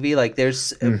this movie. Like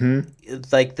there's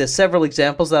like the several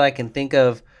examples that I can think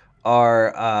of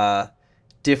are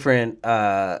different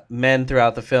men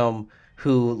throughout the film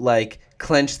who like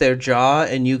clench their jaw,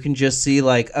 and you can just see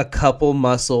like a couple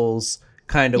muscles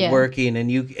kind of working, and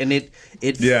it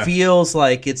feels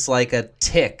like it's like a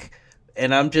tick.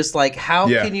 And I'm just like, how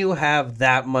can you have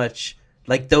that much,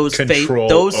 like those facial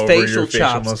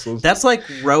chops? Muscles. That's like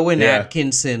Rowan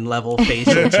Atkinson level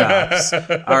facial chops.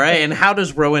 All right, and how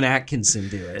does Rowan Atkinson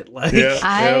do it? Like,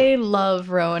 I love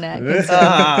Rowan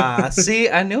Atkinson. See,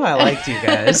 I knew I liked you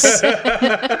guys.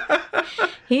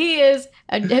 He is.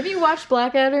 Have you watched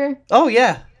Blackadder? Oh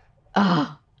yeah.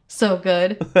 Oh, so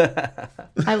good.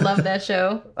 I love that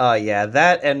show. Oh yeah,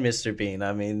 that and Mr. Bean.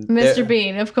 I mean, Mr.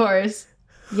 Bean, of course.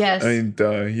 Yes. I mean,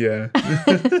 yeah.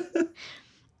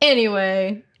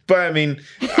 Anyway. But I mean,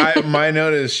 my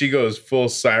note is she goes full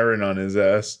siren on his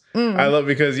ass. I love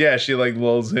because she like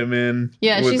lulls him in.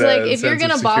 Yeah, she's like, if you're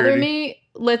gonna bother me,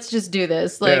 let's just do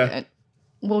this. Like,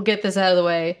 we'll get this out of the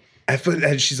way.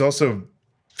 And she's also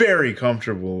very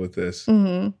comfortable with this.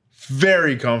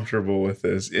 Very comfortable with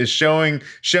this. It's shown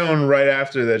right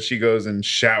after that she goes and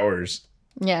showers.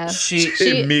 Yeah,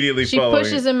 she immediately she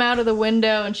pushes him out of the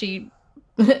window, and she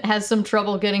has some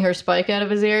trouble getting her spike out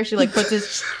of his ear. She like puts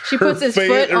his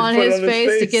foot on his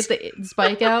face to get the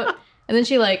spike out, and then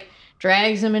she like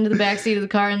drags him into the backseat of the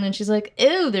car, and then she's like,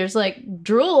 ew, there's like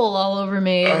drool all over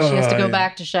me, and she has to go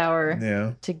back to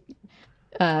shower to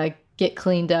get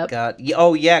cleaned up. God.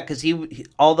 Oh yeah, because he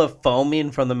all the foaming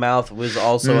from the mouth was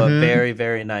also a very,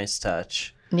 very nice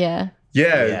touch. Yeah,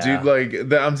 dude, like,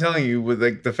 I'm telling you, with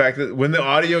like the fact that when the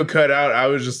audio cut out, I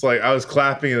was just like, I was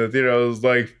clapping in the theater. I was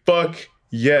like, fuck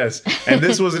yes. And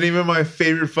this wasn't even my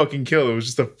favorite fucking kill. It was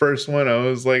just the first one. I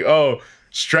was like, oh,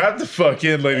 strap the fuck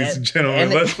in, ladies and gentlemen.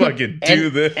 Let's fucking do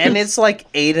this. And it's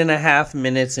like 8.5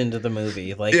 minutes into the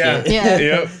movie. Like, yeah.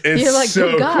 Yep. It's You're like, so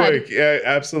 "Oh, God." quick. Yeah,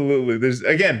 absolutely. There's,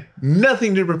 again,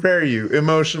 nothing to prepare you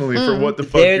emotionally for what the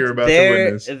fuck you're about to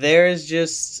witness. There is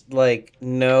just like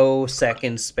no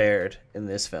seconds spared in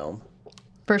this film.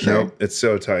 For sure. Nope, it's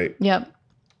so tight. Yep.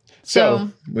 So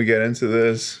we get into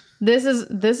this. This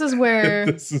is where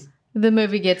This is- the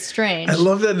movie gets strange. I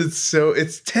love that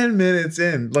it's 10 minutes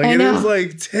in. Like, I it know. is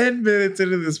like 10 minutes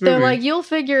into this movie. They're like, you'll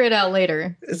figure it out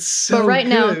later. It's so But right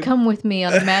now, good. come with me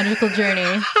on a magical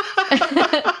journey.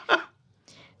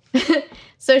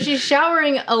 So she's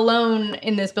showering alone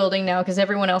in this building now because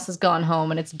everyone else has gone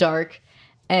home and it's dark.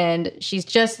 And she's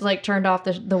just like turned off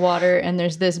the water and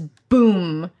there's this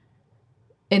boom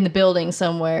in the building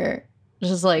somewhere.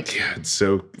 Just like Yeah, it's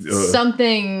so...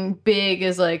 something big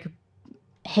is like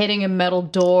hitting a metal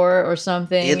door or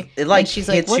something. It like and she's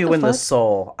hits "What you the in the fuck?"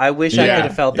 soul. I wish I Yeah, could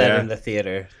have felt that yeah. in the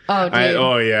theater. Oh, dude.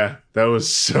 Oh, yeah. That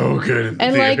was so good in the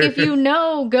And like, theater. if you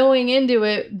know going into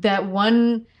it that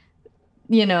one,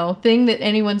 thing that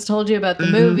anyone's told you about the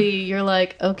movie, you're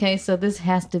like, okay, so this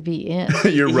has to be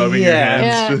it. You're rubbing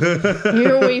Yeah. your hands.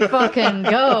 Here we fucking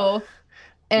go.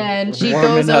 And she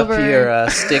Warming goes up over. your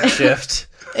stick shift.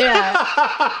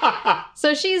 Yeah.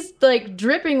 So she's like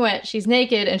dripping wet. She's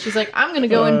naked, and she's like, I'm gonna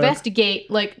go investigate.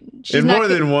 Like, she's In not more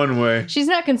than one way. She's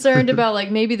not concerned about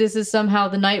like maybe this is somehow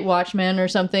the night watchman or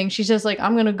something. She's just like,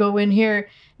 I'm gonna go in here,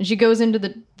 and she goes into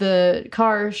the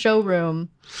car showroom.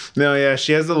 No, yeah,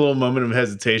 she has a little moment of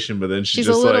hesitation, but then She's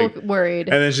just a little like, worried.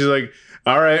 and then she's like,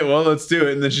 all right, well, let's do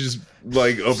it. And then she just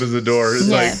like opens the door. It's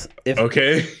Yeah. If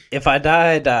okay. if I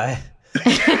die, I die.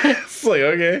 It's like,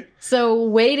 okay. So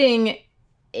waiting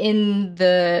in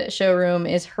the showroom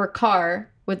is her car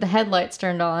with the headlights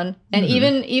turned on, and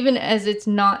even as it's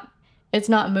not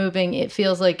moving, it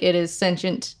feels like it is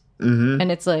sentient, and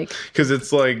it's like Because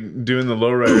it's like doing the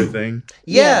lowrider thing.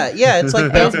 Yeah. It's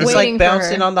like It's it's waiting like for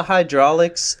bouncing her. on the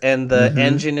hydraulics, and the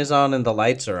engine is on, and the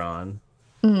lights are on.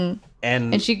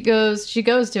 And she goes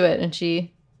to it and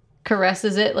she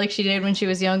caresses it like she did when she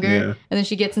was younger, Yeah. and then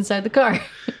she gets inside the car,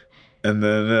 And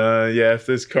then, if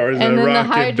this car's and a then the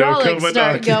rocket, don't come hydraulics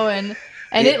start knocking. going,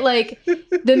 and it like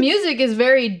the music is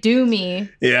very doomy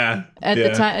Yeah. at the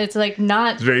time. It's like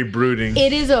not. It's very brooding.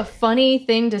 It is a funny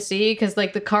thing to see because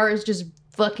like the car is just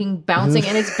fucking bouncing,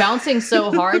 and it's bouncing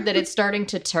so hard that it's starting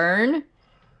to turn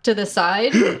to the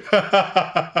side,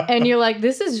 and you're like,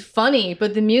 this is funny,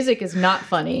 but the music is not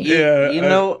funny. Yeah. you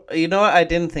know what I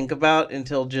didn't think about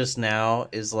until just now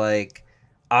is like,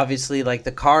 obviously, like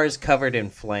the car is covered in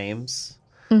flames,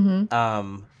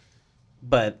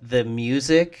 but the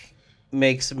music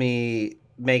makes me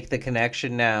make the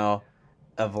connection now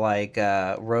of like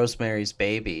Rosemary's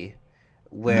Baby,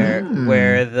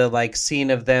 where the like scene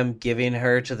of them giving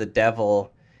her to the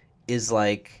devil is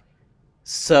like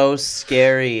so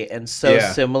scary and so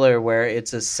similar, where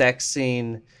it's a sex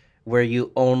scene where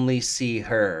you only see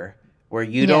her, where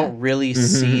you don't really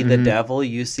see the devil.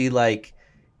 You see like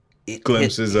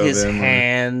Glimpses of his him.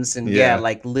 hands and Yeah.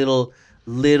 like little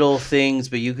things,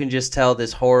 but you can just tell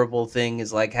this horrible thing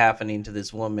is like happening to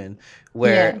this woman,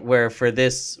 where for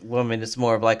this woman it's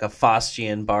more of like a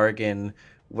Faustian bargain,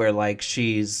 where like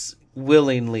she's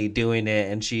willingly doing it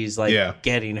and she's like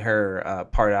getting her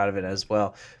part out of it as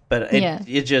well. But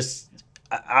it just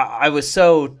I was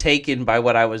so taken by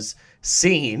what I was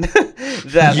seeing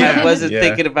that I wasn't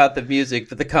thinking about the music,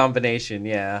 but the combination,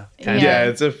 Yeah,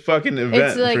 it's a fucking event.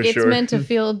 It's like for it's sure. meant to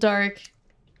feel dark.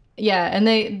 Yeah, and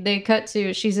they cut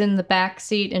to she's in the back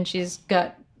seat and she's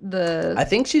got the. I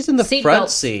think she's in the Seat front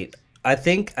belts. seat. I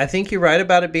think you're right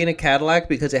about it being a Cadillac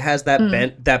because it has that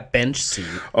that bench seat.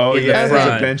 Oh in yeah, the there's a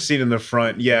front. bench seat in the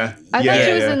front. Yeah, I yeah, thought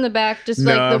she was yeah. in the back, just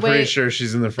No, like the I'm way. pretty sure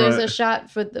she's in the front. There's a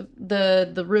shot for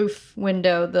the roof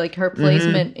window, like her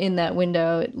placement in that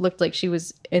window. It looked like she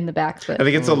was in the back, but I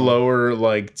think it's a lower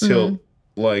like tilt,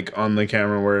 like on the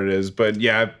camera where it is. But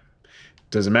yeah,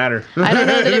 doesn't matter. I don't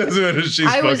know that it it- doesn't matter if she's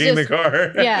I was fucking the just-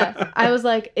 car. yeah, I was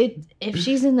like, if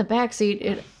she's in the back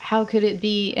seat, how could it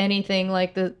be anything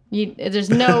like there's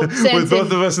no sense. With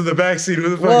both of us in the back seat, who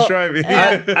the fuck's Well, driving?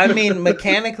 I mean,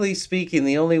 mechanically speaking,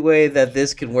 the only way that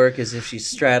this can work is if she's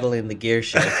straddling the gear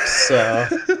shift. So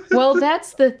Well,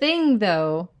 that's the thing,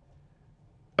 though.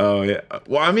 Oh yeah.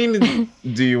 Well, I mean,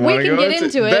 do you want to can go get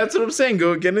into it. That's what I'm saying.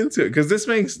 Go get into it because this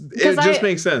makes it just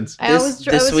makes sense. I was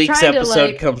this week's trying episode to,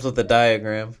 like, comes with a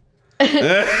diagram.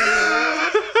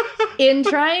 in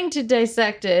trying to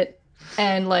dissect it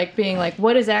and like being like,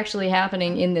 what is actually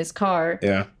happening in this car?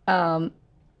 Yeah.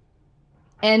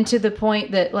 And to the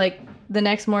point that like the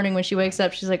next morning when she wakes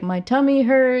up, she's like, my tummy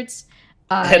hurts.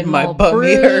 And I'm my all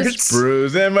bummy bruised. hurts.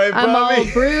 Bruise and my I'm all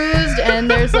bummy. bruised,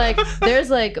 and there's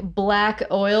like black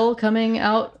oil coming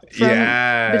out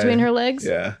from between her legs.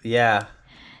 Yeah. Yeah.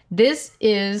 This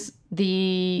is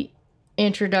the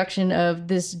introduction of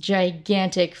this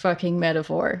gigantic fucking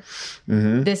metaphor.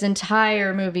 Mm-hmm. This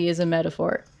entire movie is a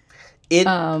metaphor. It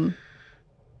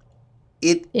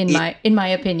In my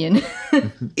opinion.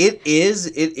 it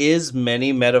is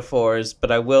many metaphors,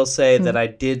 but I will say that I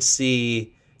did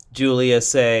see Julia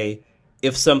say,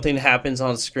 if something happens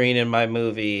on screen in my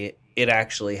movie, it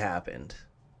actually happened.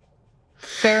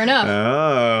 Fair enough.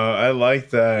 Oh, I like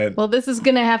that. Well, this is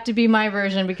gonna have to be my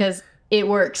version because it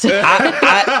works.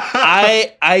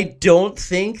 I don't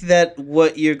think that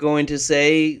what you're going to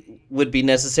say would be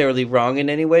necessarily wrong in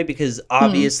any way, because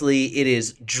obviously it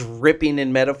is dripping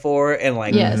in metaphor and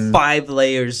like Yes. 5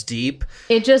 layers deep.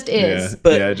 It just is. Yeah.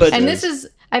 But- Yeah, it but- just And is. this is,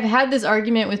 I've had this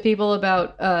argument with people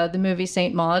about the movie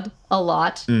Saint Maud a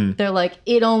lot. They're like,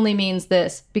 it only means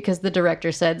this because the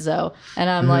director said so. And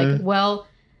I'm like, well,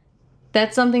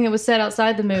 that's something that was said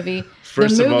outside the movie.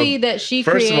 First the of all- movie that she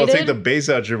First created. of all, take the bass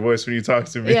out your voice when you talk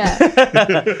to me. Yeah.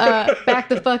 Back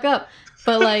the fuck up.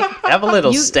 But like, Evelyn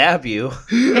will You- stab you.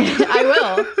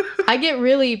 I will. I get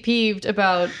really peeved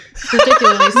about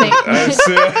particularly Saint.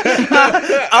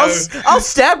 I'll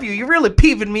stab you. You're really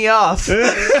peeving me off.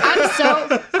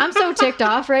 I'm so ticked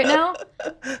off right now.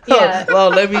 Yeah.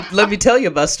 Well, let me tell you,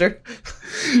 Buster.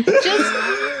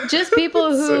 Just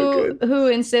people So who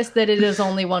insist that it is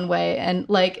only one way, and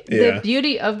like Yeah. the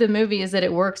beauty of the movie is that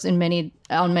it works on many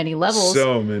levels.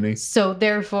 So many. So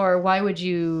therefore, why would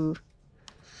you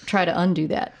try to undo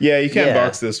that? Yeah, you can't Yeah.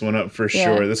 box this one up for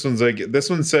Yeah. sure. This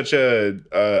one's such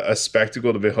a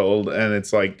spectacle to behold, and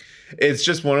it's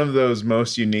just one of those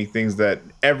most unique things that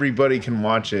everybody can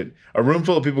watch it. A room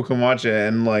full of people can watch it,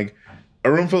 and like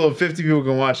a room full of 50 people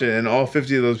can watch it, and all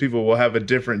 50 of those people will have a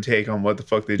different take on what the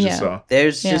fuck they just Yeah. saw.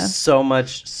 There's Yeah. just so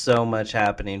much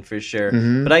happening for sure.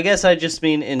 Mm-hmm. But I guess I just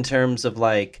mean in terms of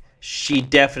like, she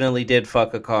definitely did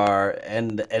fuck a car,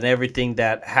 and everything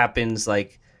that happens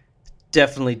like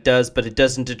definitely does, but it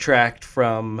doesn't detract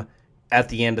from, at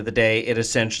the end of the day, it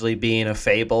essentially being a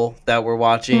fable that we're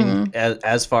watching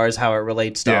as far as how it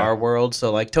relates to Yeah. our world.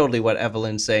 So like totally what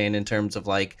Evelyn's saying in terms of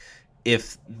like,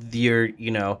 if you're,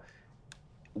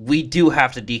 we do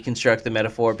have to deconstruct the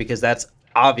metaphor because that's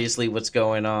obviously what's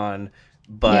going on.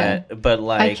 But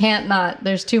like, I can't not.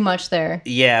 There's too much there.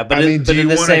 yeah, but I mean, do in you the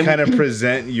want to same kind of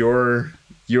present your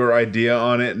idea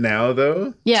on it now,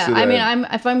 though? Yeah, So I mean,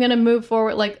 that- if I'm gonna move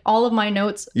forward, like all of my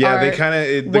notes. Yeah, are they kind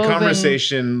of the woven-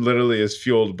 conversation literally is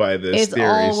fueled by this It's theory.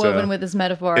 all so woven with this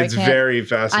metaphor. it's very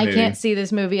fascinating. I can't see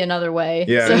this movie another way.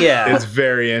 Yeah, So, Yeah. it's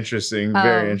very interesting.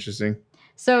 Very Um, interesting.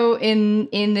 so in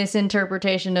this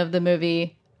interpretation of the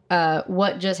movie,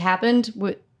 what just happened?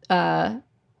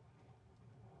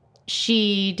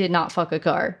 She did not fuck a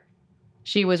car.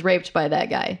 She was raped by that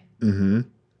guy, Mm-hmm.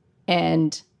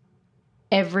 and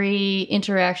every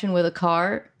interaction with a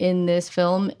car in this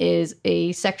film is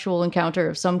a sexual encounter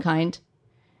of some kind.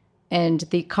 And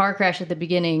the car crash at the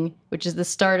beginning, which is the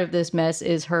start of this mess,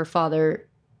 is her father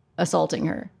assaulting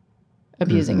her,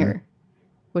 abusing her,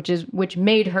 which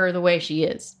made her the way she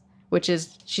is, which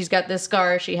is she's got this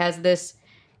scar, she has this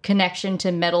connection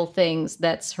to metal things,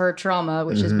 that's her trauma,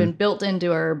 which has been built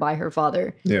into her by her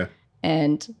father. Yeah.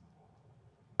 And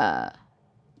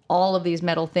all of these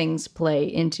metal things play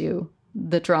into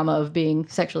the trauma of being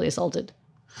sexually assaulted.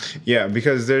 Yeah,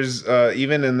 because there's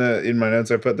even in my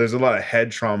notes I put there's a lot of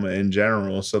head trauma in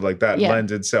general, so like that Yeah.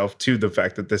 lends itself to the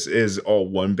fact that this is all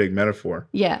one big metaphor.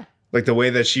 Yeah, Like the way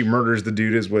that she murders the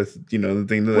dude is with the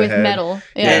thing to the with head. metal.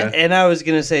 Yeah. And I was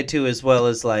gonna say too, as well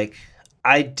as like,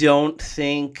 I don't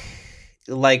think,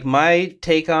 like, my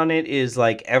take on it is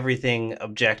like everything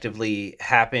objectively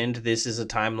happened. This is a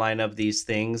timeline of these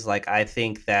things. Like, I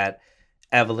think that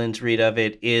Evelyn's read of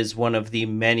it is one of the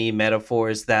many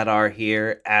metaphors that are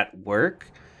here at work.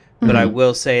 But I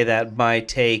will say that my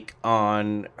take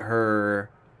on her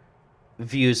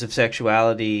views of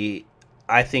sexuality,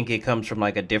 I think it comes from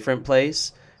like a different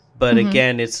place. But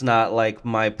again, it's not like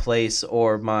my place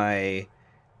or my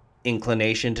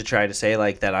inclination to try to say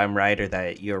like that I'm right or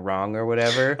that you're wrong or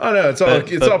whatever. Oh no, it's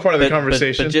all part of the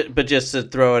conversation. But just to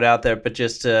throw it out there,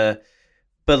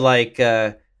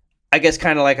 I guess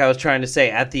kind of like I was trying to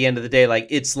say, at the end of the day, like,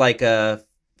 it's like a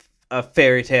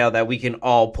fairy tale that we can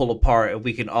all pull apart and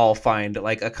we can all find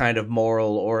like a kind of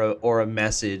moral or a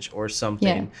message or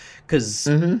something.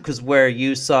 Because where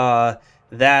you saw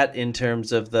that in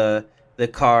terms of the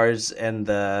cars and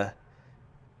the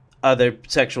other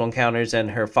sexual encounters and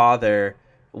her father,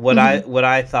 what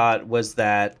I thought was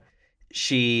that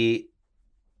she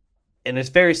and it's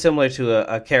very similar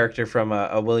to a character from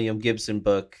a William Gibson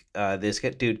book, this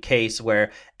dude Case,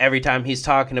 where every time he's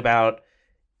talking about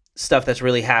stuff that's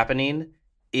really happening,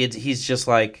 he's just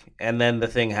like, and then the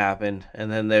thing happened,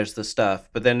 and then there's the stuff.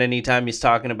 But then anytime he's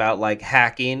talking about like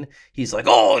hacking, he's like,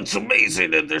 oh, it's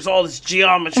amazing, and there's all this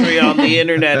geometry on the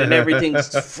internet, and everything's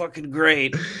fucking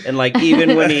great. And like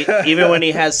even when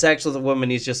he has sex with a woman,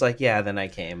 he's just like, yeah, then I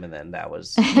came, and then that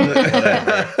was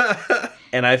whatever.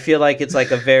 And I feel like it's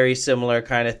like a very similar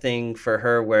kind of thing for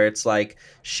her, where it's like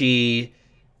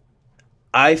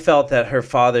I felt that her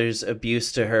father's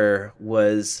abuse to her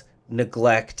was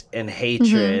neglect and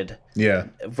hatred,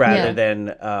 rather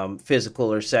than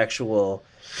physical or sexual.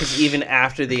 Because even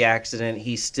after the accident,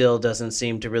 he still doesn't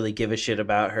seem to really give a shit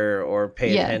about her or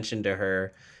pay attention to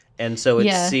her, and so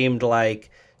it seemed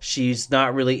like she's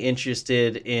not really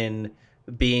interested in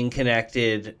being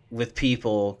connected with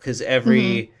people, because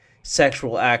every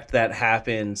sexual act that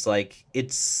happens, like it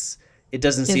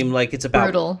doesn't seem like it's about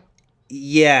brutal.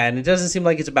 Yeah, and it doesn't seem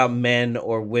like it's about men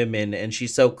or women, and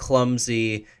she's so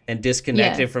clumsy and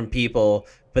disconnected from people.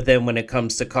 But then when it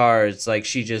comes to cars, like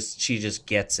she just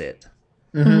gets it.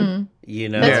 You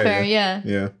know, that's fair.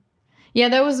 Yeah.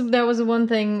 That was one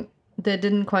thing that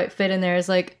didn't quite fit in there. Is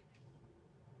like,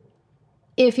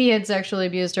 if he had sexually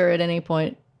abused her at any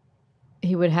point,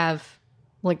 he would have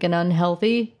like an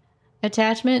unhealthy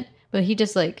attachment. But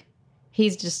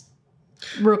he's just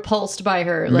repulsed by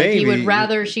her. Like he would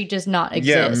rather she just not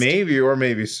exist. Yeah,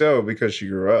 maybe so, because she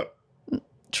grew up.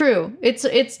 True.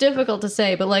 It's difficult to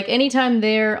say, but like anytime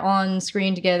they're on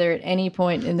screen together at any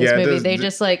point in this movie, they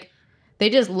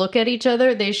just look at each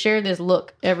other. They share this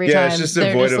look every time. Yeah, it's just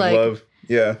a void of love.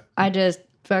 Yeah. I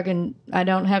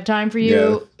don't have time for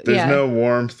you. There's no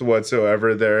warmth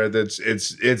whatsoever there.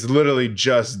 It's literally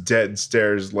just dead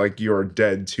stares, like you're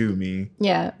dead to me.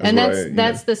 Yeah. And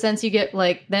that's the sense you get.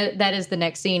 Like that is the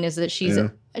next scene, is that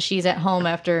she's at home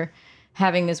after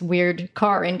having this weird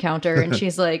car encounter, and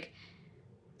she's like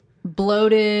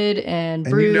bloated and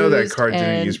bruised. And you know that car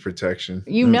didn't use protection.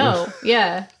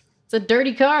 Yeah. It's a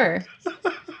dirty car.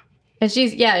 And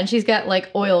she's got like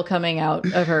oil coming out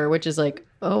of her, which is like,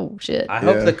 oh shit. I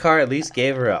hope the car at least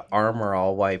gave her an Armor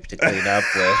All wipe to clean up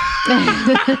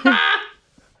with.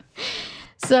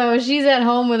 So she's at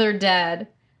home with her dad,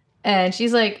 and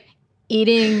she's like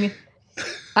eating,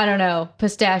 I don't know,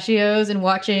 pistachios and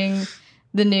watching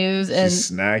the news, and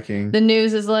she's snacking. The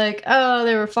news is like, oh,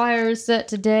 there were fires set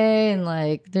today, and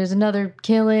like there's another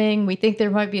killing. We think there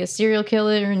might be a serial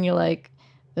killer, and you're like,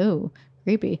 oh,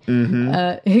 creepy.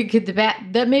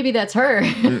 That maybe that's her.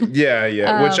 Which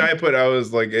I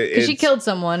was like, because she killed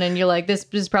someone, and you're like, this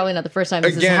is probably not the first time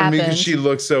this has happened. Because she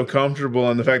looked so comfortable,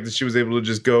 and the fact that she was able to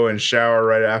just go and shower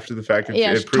right after the fact.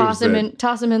 It toss him in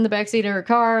the backseat of her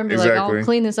car, and be like, I'll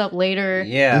clean this up later.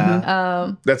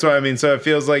 That's what I mean. So it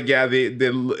feels like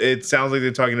it sounds like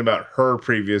they're talking about her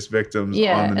previous victims. On the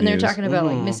and they're talking about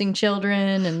like missing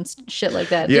children and shit like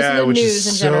that. Yeah, just the which news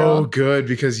is in general. so good,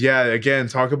 because again,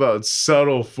 talk about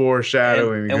subtle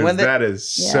foreshadowing, and when that is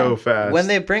so fast. When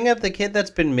they bring up the kid that's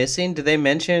been missing, do they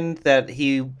mention that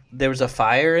there was a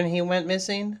fire and he went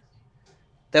missing?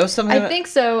 That was something. I think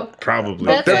so. Probably.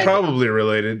 They're probably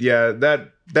related. Yeah,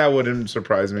 that wouldn't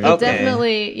surprise me. Okay.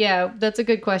 Definitely. Yeah, that's a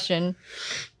good question.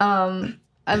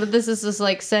 This is just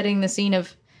like setting the scene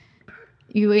of.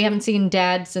 We haven't seen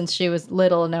Dad since she was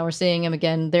little, and now we're seeing him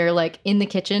again. They're like in the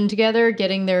kitchen together,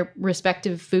 getting their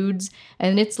respective foods,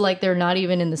 and it's like they're not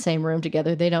even in the same room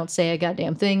together. They don't say a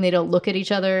goddamn thing. They don't look at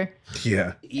each other.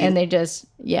 Yeah. And they just,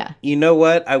 You know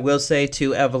what? I will say,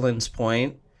 to Evelyn's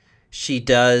point, she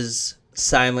does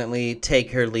silently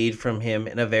take her lead from him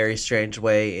in a very strange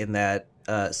way in that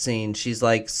scene. She's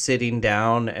like sitting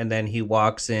down, and then he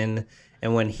walks in.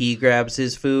 And when he grabs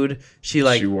his food, she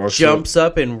jumps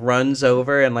up and runs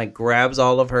over and like grabs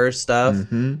all of her stuff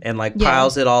and like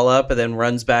piles it all up and then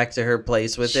runs back to her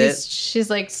place with it. She's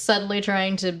like subtly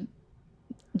trying to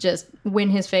just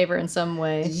win his favor in some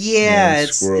way. Yeah,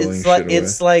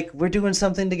 it's like we're doing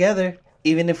something together,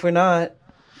 even if we're not.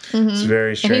 It's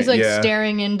very strange. And he's like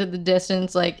staring into the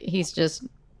distance, like he's just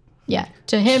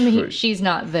to him, she's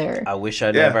not there. I wish I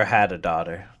never had a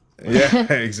daughter.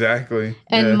 Yeah, exactly.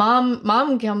 And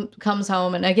mom comes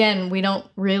home, and again, we don't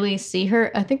really see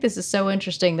her. I think this is so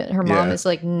interesting that her mom is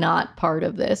like not part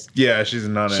of this. Yeah, she's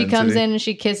not. She comes in and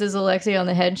she kisses Alexia on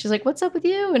the head, and she's like, "What's up with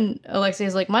you?" And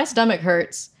Alexia's like, "My stomach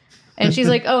hurts," and she's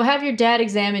like, "Oh, have your dad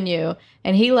examine you."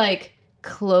 And he like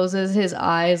closes his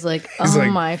eyes, like, "Oh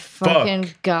like, my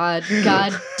fucking god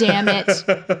damn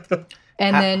it."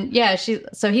 And then,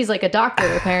 he's like a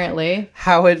doctor, apparently.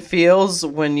 How it feels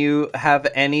when you have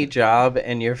any job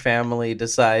and your family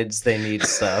decides they need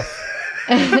stuff.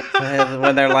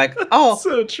 When they're like, oh,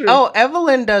 So true. oh,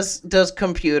 Evelyn does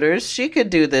computers. She could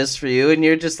do this for you, and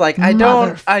you're just like, I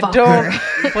don't.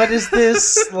 Motherfucker. What is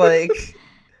this like?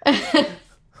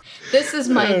 This is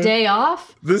my day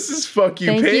off. This is fuck you,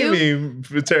 Thank pay you. me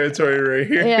for territory right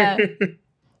here. Yeah.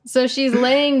 So she's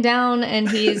laying down and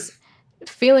he's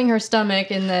feeling her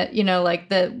stomach, and that, you know, like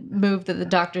the move that the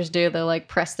doctors do, they like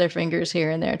press their fingers here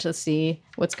and there to see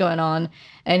what's going on.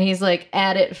 And he's like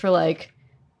at it for like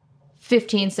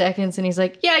 15 seconds and he's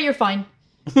like, yeah, you're fine.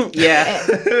 Yeah.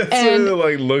 And So,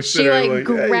 like, looks she at her like "Yeah, you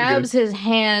grabs good." his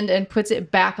hand and puts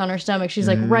it back on her stomach. She's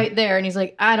like right there. And he's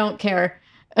like, I don't care.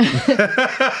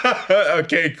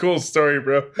 Okay, cool story,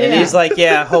 bro. And Yeah. he's like,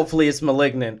 yeah, hopefully it's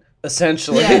malignant.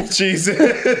 Essentially. Yeah.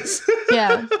 Jesus.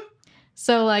 Yeah.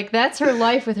 So like that's her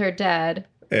life with her dad.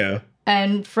 Yeah.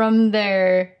 And from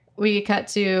there, we cut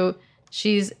to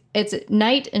it's at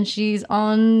night and she's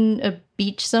on a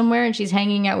beach somewhere and she's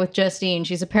hanging out with Justine.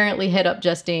 She's apparently hit up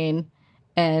Justine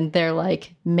and they're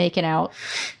like making out.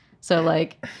 So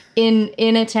like in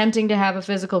attempting to have a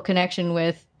physical connection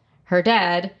with her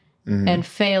dad and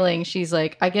failing, she's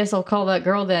like, I guess I'll call that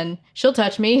girl then. She'll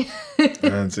touch me.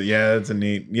 That's a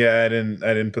neat. Yeah, I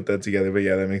didn't put that together, but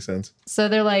yeah, that makes sense. So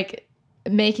they're like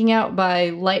making out by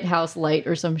lighthouse light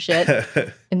or some shit.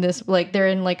 In this, like they're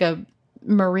in like a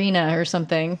marina or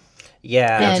something.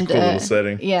 Yeah. That's And, a cool little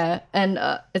setting. Yeah, and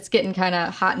it's getting kind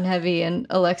of hot and heavy, and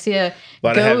Alexia A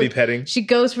lot of heavy petting. She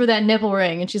goes for that nipple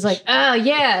ring, and she's like, "Oh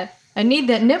yeah, I need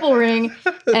that nipple ring,"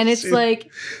 and it's She- like,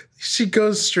 She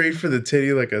goes straight for the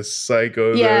titty like a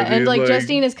psycho. yeah, though, and dude. like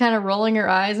Justine is kind of rolling her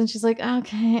eyes, and she's like,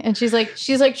 "Okay," and she's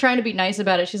like trying to be nice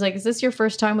about it. She's like, "Is this your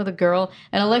first time with a girl?"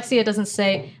 And Alexia doesn't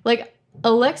say like.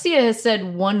 Alexia has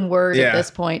said one word Yeah. at this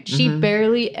point. She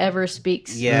barely ever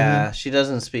speaks. Yeah, she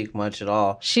doesn't speak much at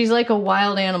all. She's like a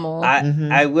wild animal.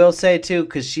 I will say too,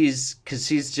 because she's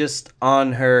just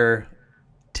on her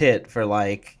tit for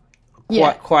like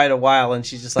Yeah. quite a while, and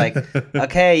she's just like,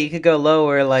 okay, you could go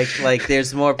lower, like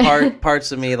there's more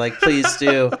parts of me, like please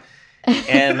do.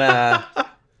 And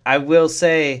I will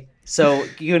say, so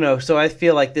so I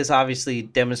feel like this obviously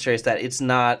demonstrates that it's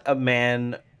not a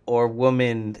man or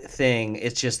woman thing.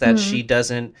 It's just that she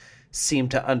doesn't seem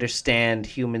to understand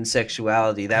human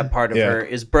sexuality. That part of Yeah. her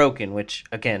is broken, which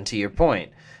again, to your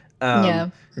point. Yeah.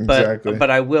 Exactly. But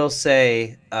I will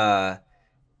say,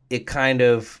 it kind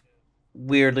of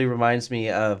weirdly reminds me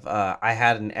of I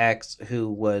had an ex who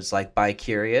was like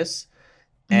bi-curious,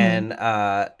 and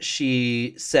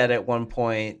she said at one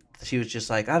point she was just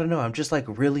like, I don't know, I'm just like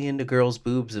really into girls'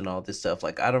 boobs and all this stuff.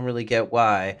 Like I don't really get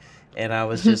why. And I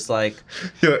was just like,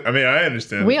 Yeah, I mean, I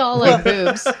understand. We all like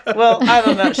boobs. well, I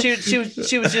don't know. She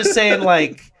was just saying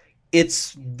like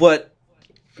it's what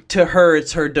to her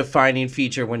it's her defining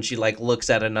feature when she like looks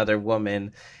at another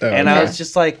woman. And I okay. was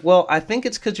just like, well, I think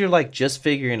it's because you're like just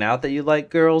figuring out that you like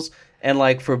girls. And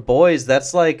like for boys,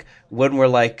 that's like when we're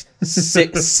like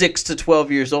 6 to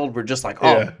 12 years old, we're just like,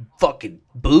 oh, Yeah. fucking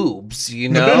boobs, you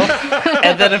know?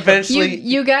 And then eventually,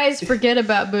 You guys forget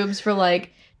about boobs for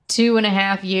like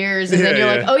 2.5 years, and then Yeah,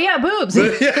 you're yeah. like, oh yeah, boobs.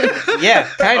 yeah,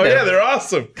 kind Oh of. yeah, they're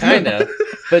awesome. Kind of,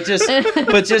 but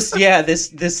just yeah,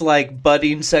 this like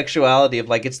budding sexuality of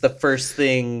like it's the first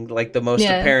thing, like the most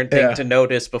Yeah. apparent thing Yeah. to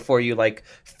notice before you like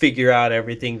figure out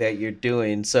everything that you're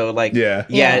doing. So like Yeah.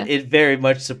 Yeah. it very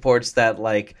much supports that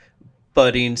like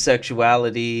budding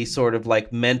sexuality, sort of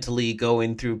like mentally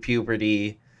going through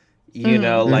puberty. You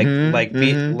know,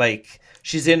 like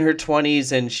she's in her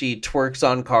 20s and she twerks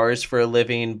on cars for a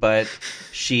living, but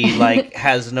she like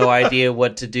has no idea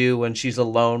what to do when she's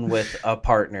alone with a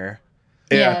partner.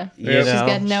 Yeah. You She's know?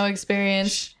 got no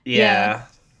experience. Yeah.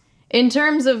 In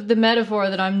terms of the metaphor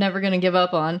that I'm never going to give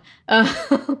up on,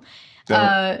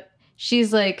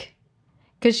 she's like,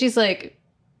 because she's like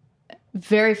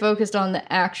very focused on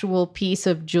the actual piece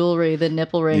of jewelry, the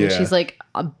nipple ring. Yeah. She's like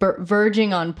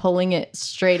verging on pulling it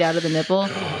straight out of the nipple.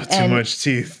 Too much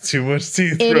teeth,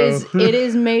 It bro.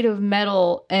 is made of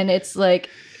metal, and it's like,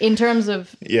 in terms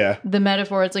of Yeah. the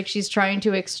metaphor, it's like she's trying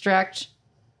to extract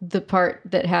the part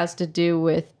that has to do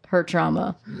with her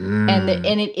trauma, and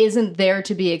it isn't there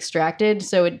to be extracted,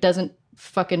 so it doesn't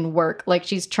fucking work. Like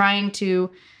she's trying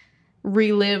to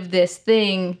relive this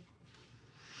thing,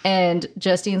 and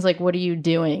Justine's like, "What are you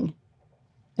doing?"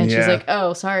 And she's Yeah. like,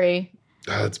 "Oh, sorry."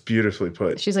 Oh, that's beautifully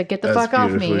put. She's like, "Get the That's fuck off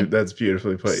beautifully- me." That's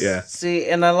beautifully put. Yeah. See,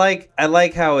 and I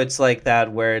like how it's like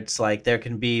that, where it's like there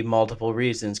can be multiple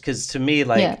reasons. Because to me,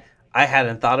 like Yeah. I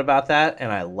hadn't thought about that,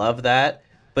 and I love that.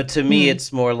 But to me,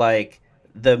 it's more like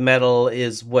the metal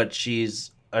is what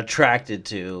she's attracted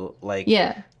to, like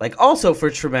Yeah. like also for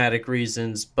traumatic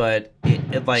reasons, but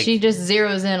it like She just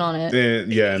zeroes in on it.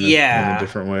 Yeah, in Yeah. a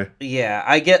different way. yeah,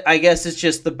 I guess it's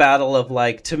just the battle of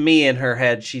like, to me in her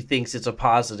head she thinks it's a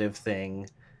positive thing,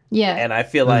 Yeah. and I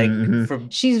feel like Mhm.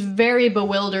 She's very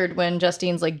bewildered when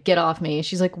Justine's like, "Get off me."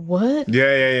 She's like, "What?"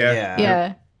 Yeah.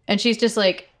 Yeah. And she's just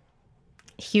like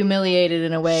humiliated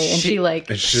in a way, and she like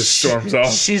And she just storms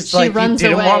off. She's She like, you runs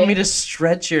didn't want away. me to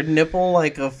stretch your nipple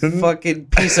like a fucking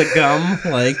piece of gum,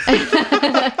 like,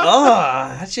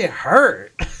 oh, that shit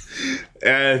hurt.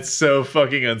 And it's so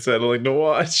fucking unsettling to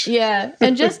watch. Yeah,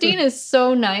 and Justine is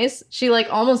so nice. She like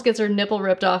almost gets her nipple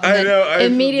ripped off, and I then know, I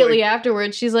immediately like-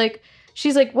 afterwards, she's like,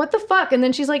 "What the fuck?" And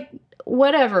then she's like,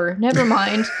 "Whatever, never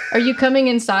mind. Are you coming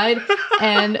inside?"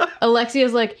 And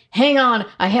Alexia's like, "Hang on,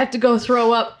 I have to go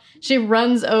throw up." She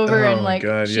runs over Oh and my like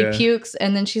God, she yeah. pukes,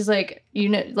 and then she's like,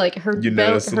 like her You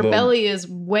notice a her little- belly is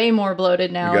way more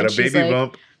bloated now. You got and a she's baby like,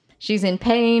 bump. she's in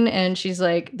pain, and she's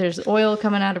like, there's oil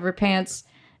coming out of her pants,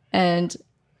 and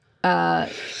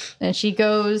she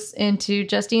goes into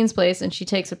Justine's place and she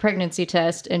takes a pregnancy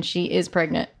test, and she is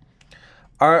pregnant.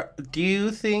 Do you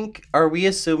think, are we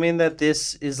assuming that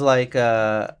this is like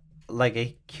a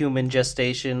human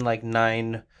gestation, like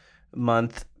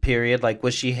 9-month period? Like,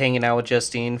 was she hanging out with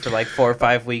Justine for like 4 or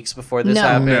 5 weeks before this No.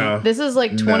 happened? No. This is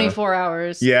like No. 24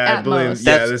 hours. Yeah, I at believe. most.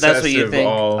 Yeah, That's this that's has what to you have think.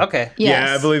 all. Okay. Yes.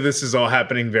 Yeah, I believe this is all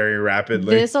happening very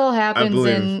rapidly. This all happens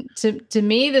believe- to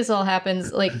me, this all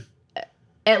happens like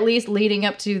at least leading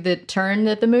up to the turn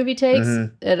that the movie takes.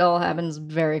 Mhm. It all happens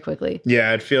very quickly.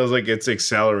 Yeah, it feels like it's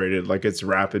accelerated, like it's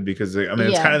rapid because I mean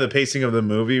it's Yeah. kind of the pacing of the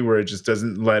movie where it just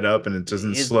doesn't let up and it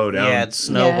doesn't slow down. Yeah, it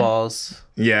snowballs.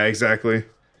 Yeah, exactly.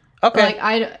 Okay.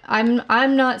 Like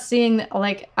I'm not seeing that,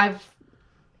 like I've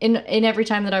in every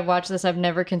time that I've watched this, I've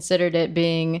never considered it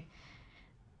being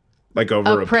Like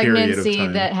over a a period of pregnancy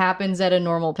time. that happens at a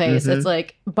normal pace. It's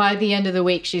like by the end of the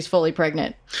week she's fully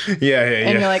pregnant, yeah.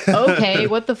 and you're like, okay,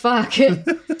 what the fuck?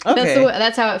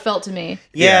 That's how it felt to me.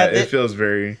 yeah, it feels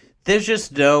very. there's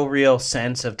just no real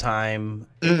sense of time.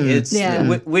 It's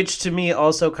Yeah. which to me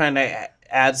also kind of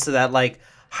adds to that like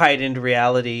heightened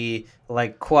reality,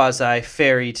 like quasi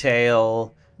fairy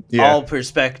tale. Yeah. All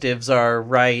perspectives are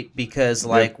right because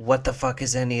like what the fuck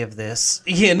is any of this?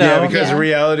 You know? Yeah, because Yeah.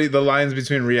 reality, the lines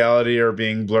between reality are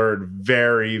being blurred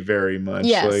very, very much.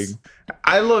 Yes. Like,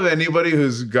 I love anybody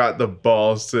who's got the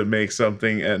balls to make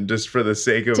something and just for the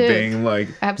sake of Dude, being like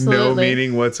no absolutely.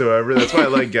 meaning whatsoever. That's why I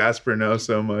like Gasper No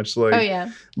so much. Like, Oh yeah.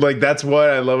 like that's what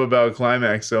I love about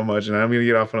Climax so much. And I'm gonna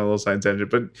get off on a little side tangent,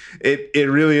 but it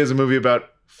really is a movie about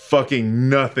fucking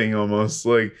nothing almost.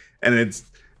 Like, and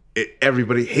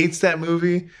everybody hates that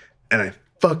movie, and I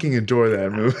fucking adore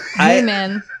that movie. Hey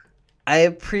man. I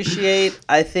appreciate,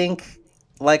 I think,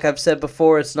 like I've said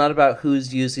before, it's not about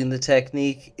who's using the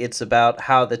technique. It's about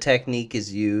how the technique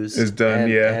is used. Is done,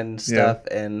 yeah, And stuff.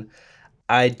 And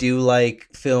I do like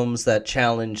films that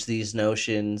challenge these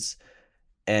notions.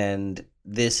 And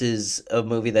this is a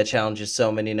movie that challenges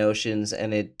so many notions.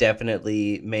 And it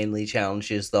definitely mainly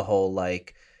challenges the whole,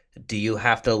 like, do you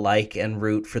have to like and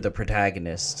root for the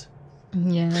protagonist?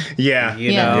 Yeah. Yeah,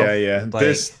 You Yeah. know? yeah. Like-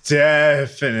 This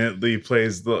definitely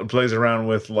plays around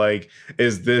with like,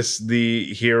 is this the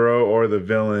hero or the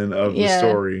villain of the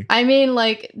story? I mean,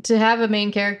 like to have a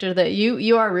main character that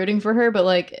you are rooting for her, but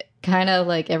like kind of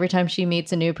like every time she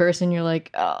meets a new person, you're like,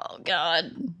 oh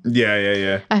god,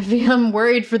 Yeah. I'm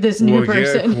worried for this new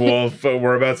person.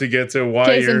 We're about to get to why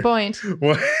Case in you're point.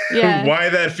 why, Yeah. why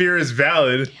that fear is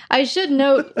valid. I should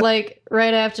note, like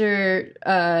right after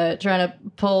trying to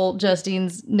pull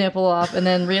Justine's nipple off, and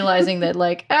then realizing that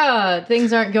like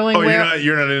things aren't going Oh, well.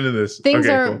 you're not into this. Things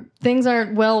Okay, aren't cool. things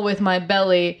aren't well with my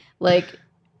belly. Like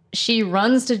she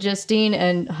runs to Justine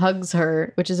and hugs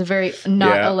her, which is a very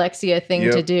not Yeah. Alexia thing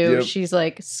to Yep, do. yep. She's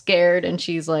like scared and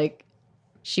she's like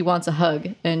she wants a hug,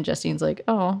 and Justine's like,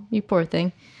 "Oh, you poor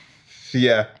thing."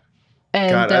 Yeah.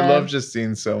 And God, I love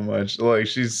Justine so much. Like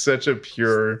she's such a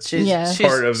pure Yeah.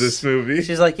 part of this movie.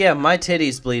 She's like, yeah, my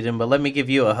titty's bleeding, but let me give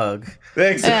you a hug.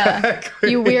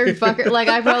 Exactly. you weird fucker. Like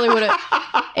I probably would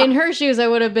have in her shoes I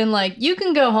would have been like, "You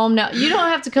can go home now. You don't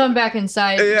have to come back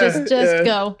inside. Yeah, just yeah.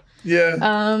 go." Yeah.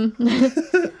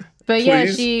 But yeah,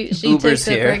 Please. she Uber's takes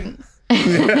a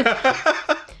here.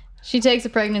 she takes a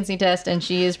pregnancy test and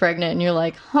she is pregnant, and you're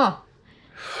like, huh,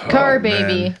 car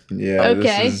baby. Man. Yeah.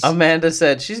 Okay. This is... Amanda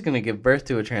said she's gonna give birth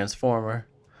to a transformer.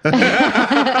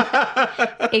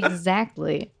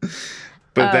 Exactly.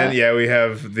 But then we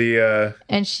have the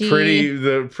And she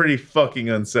pretty fucking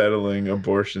unsettling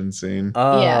abortion scene.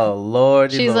 Oh Yeah.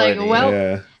 lordy, She's like, lordy. well,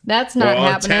 yeah. that's not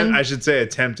happening. I should say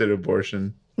attempted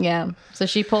abortion. Yeah. So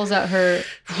she pulls out her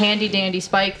handy dandy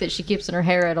spike that she keeps in her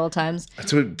hair at all times.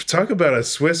 Talk about a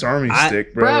Swiss Army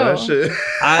stick, bro. Bro, That shit.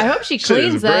 I hope she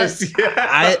cleans that.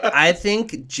 Yeah. I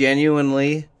think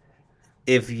genuinely,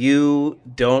 if you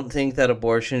don't think that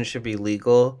abortion should be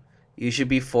legal, you should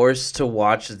be forced to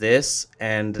watch this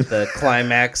and the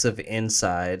climax of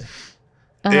Inside.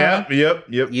 Yeah, yep.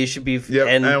 You should be... Yep,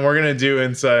 and we're going to do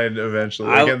Inside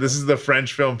eventually. Again, this is the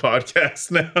French film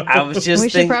podcast now. I was just we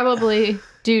should probably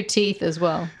do Teeth as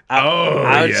well.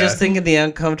 I was just thinking the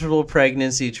Uncomfortable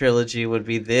Pregnancy trilogy would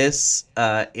be this,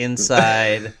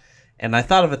 Inside, and I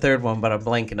thought of a third one, but I'm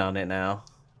blanking on it now.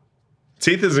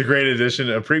 Teeth is a great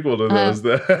addition, a prequel to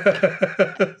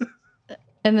those.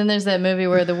 And then there's that movie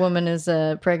where the woman is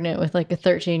pregnant with like a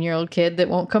 13-year-old kid that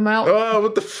won't come out. Oh,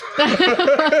 what the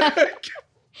fuck?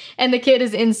 And the kid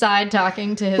is inside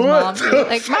talking to his mom.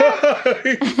 Like, Mom!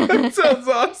 That sounds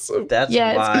awesome. That's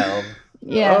wild.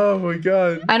 Yeah. Oh my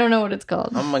god. I don't know what it's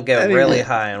called. I'm gonna get really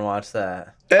high and watch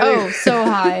that. Oh, so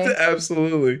high.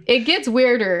 Absolutely. It gets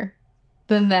weirder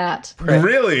than that.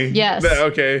 Really? Yes.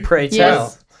 Okay. Pray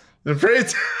tell. Yes. Pray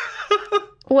tell.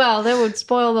 Well, that would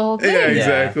spoil the whole thing. Yeah,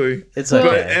 exactly. It's okay.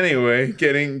 But anyway,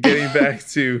 getting back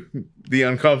to the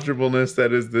uncomfortableness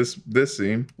that is this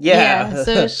scene. Yeah.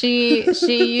 So she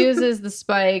uses the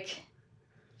spike.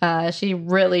 She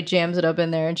really jams it up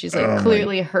in there, and she's like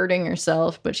clearly hurting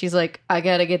herself. But she's like, I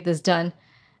gotta get this done.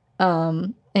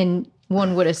 And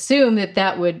one would assume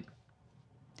that would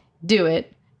do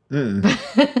it.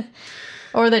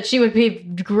 Or that she would be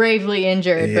gravely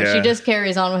injured, but she just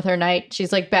carries on with her night.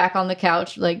 She's like back on the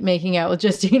couch, like making out with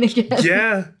Justine again.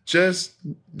 Yeah, just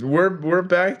we're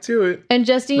back to it. And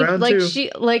Justine, Round like two.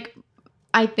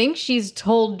 I think she's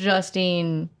told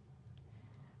Justine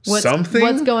what's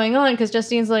something going on, because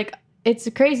Justine's like, it's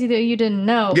crazy that you didn't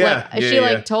know. Yeah,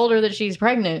 she told her that she's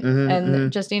pregnant,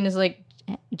 and Justine is like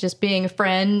just being a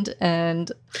friend and.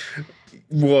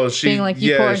 Well, she's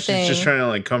thing. just trying to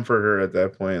like comfort her at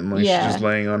that point, and she's just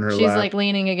laying on her lap. She's like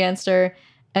leaning against her,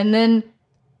 and then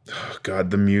oh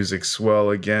god, the music swell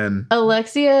again.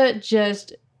 Alexia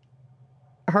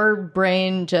her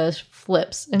brain just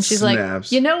flips, and she's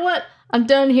Snaps. like, you know what? I'm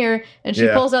done here. And she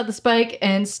pulls out the spike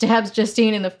and stabs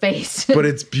Justine in the face. But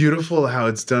it's beautiful how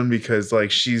it's done, because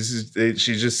like she's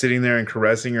just sitting there and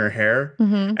caressing her hair,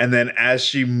 and then as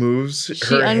she moves,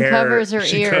 she uncovers her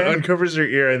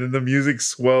ear, and then the music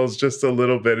swells just a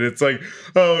little bit. And it's like,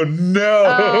 oh no,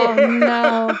 oh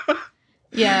no.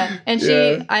 Yeah,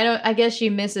 and I guess she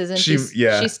misses, and she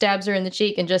stabs her in the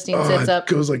cheek, and Justine sits up.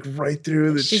 It goes like right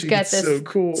through the cheek. She's got this so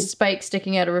cool spike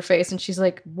sticking out of her face, and she's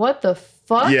like, what the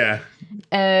fuck? Yeah.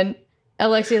 And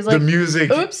Alexia's like, the music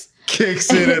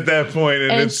kicks in at that point,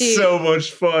 and it's so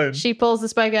much fun. She pulls the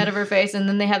spike out of her face, and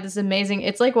then they have this amazing,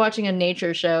 it's like watching a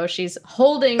nature show. She's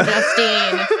holding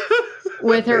Justine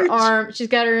with her arm. She's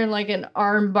got her in like an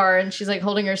arm bar, and she's like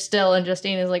holding her still, and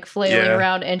Justine is like flailing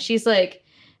around, and she's like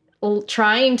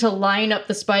trying to line up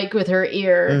the spike with her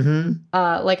ear,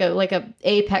 like a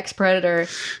apex predator,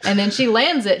 and then she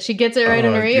lands it. She gets it right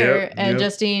in her ear, and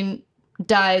Justine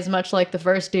dies much like the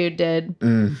first dude did.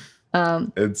 And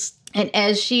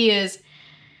as she is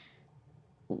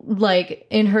like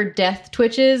in her death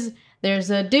twitches, there's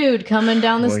a dude coming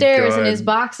down the stairs in his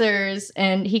boxers,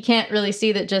 and he can't really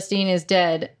see that Justine is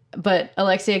dead. But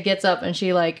Alexia gets up and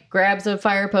she like grabs a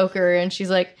fire poker, and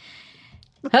she's like,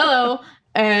 hello.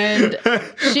 And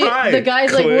the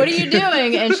guy's like, what are you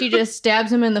doing? And she just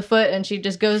stabs him in the foot, and she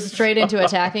just goes straight into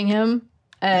attacking him.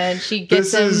 And she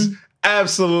gets him. This is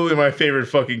absolutely my favorite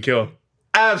fucking kill.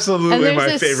 Absolutely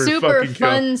my favorite fucking kill. And there's this super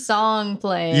fun song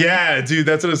playing. Yeah, dude,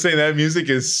 that's what I'm saying. That music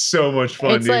is so much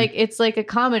fun, It's like a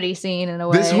comedy scene in a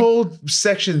way. This whole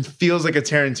section feels like a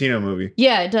Tarantino movie.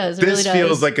 Yeah, it does. It really does. This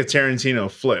feels like a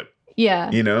Tarantino flip. Yeah.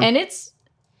 You know? And it's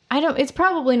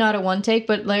probably not a one take,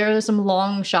 but there are some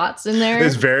long shots in there.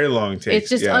 It's very long takes. It's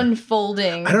just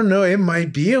unfolding. I don't know. It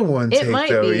might be a one take,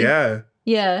 though. Yeah.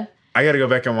 Yeah. I got to go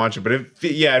back and watch it, but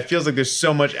it feels like there's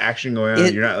so much action going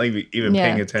on. You're not like even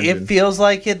paying attention. It feels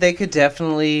like it. They could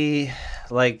definitely,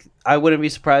 like, I wouldn't be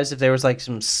surprised if there was like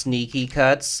some sneaky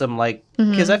cuts, some like,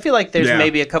 because I feel like there's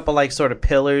maybe a couple like sort of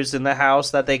pillars in the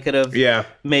house that they could have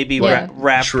maybe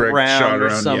wrapped around or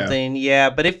something. Yeah,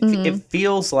 but it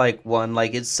feels like one,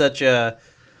 like it's such a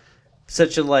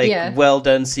like well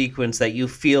done sequence that you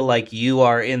feel like you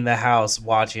are in the house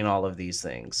watching all of these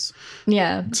things.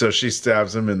 Yeah. So she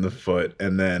stabs him in the foot,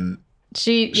 and then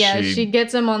she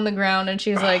gets him on the ground, and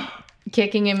she's like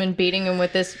kicking him and beating him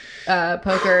with this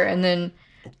poker, and then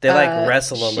they like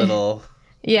wrestle a little.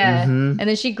 Yeah. And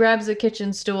then she grabs a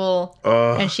kitchen stool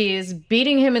and she's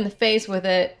beating him in the face with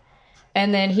it,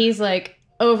 and then he's like,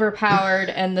 overpowered,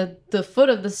 and the foot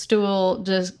of the stool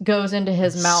just goes into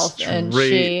his mouth, and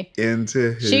Straight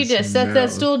into his she just sets that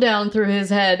stool down through his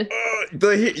head.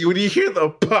 When you hear the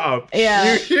pop,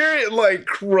 Yeah. you hear it like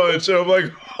crunch. And I'm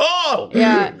like, oh,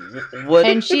 Yeah. What?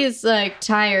 And she's like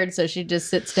tired, so she just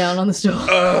sits down on the stool.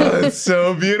 oh, it's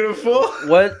so beautiful.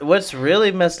 What's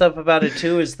really messed up about it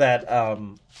too is that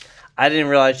I didn't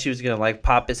realize she was gonna like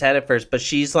pop his head at first, but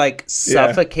she's like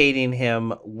suffocating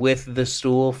him with the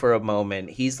stool for a moment.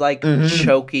 He's like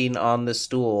choking on the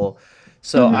stool.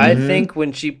 So I think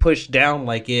when she pushed down,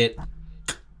 like it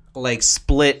like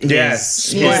split his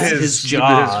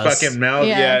jaws. His fucking mouth.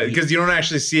 Yeah, because you don't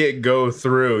actually see it go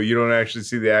through. You don't actually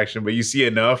see the action, but you see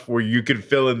enough where you could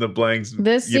fill in the blanks.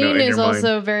 This scene in is your mind.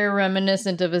 also very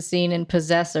reminiscent of a scene in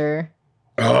Possessor.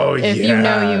 Oh, If you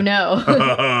know, you know.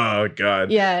 Oh,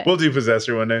 God. Yeah. We'll do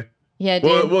Possessor one day. Yeah,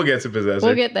 dude. We'll get to Possessor.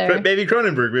 We'll get there. Baby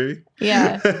Cronenberg, baby.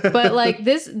 Yeah. But like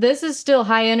this is still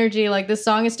high energy. Like this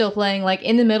song is still playing. Like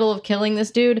in the middle of killing this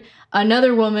dude,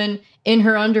 another woman in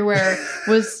her underwear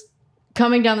was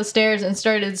coming down the stairs and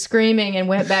started screaming and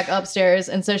went back upstairs.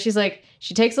 And so she's like,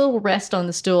 she takes a little rest on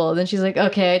the stool. Then she's like,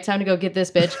 okay, time to go get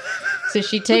this bitch. So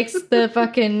she takes the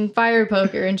fucking fire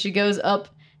poker and she goes up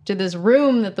to this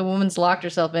room that the woman's locked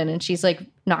herself in, and she's like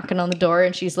knocking on the door,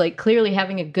 and she's like clearly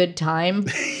having a good time.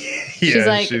 She's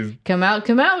like, come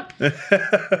out.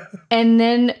 And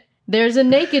then there's a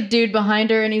naked dude behind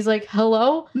her, and he's like,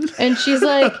 hello. And she's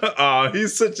like, oh,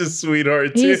 he's such a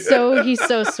sweetheart too. He's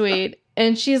so sweet.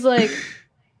 And she's like,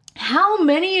 how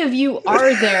many of you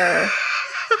are there?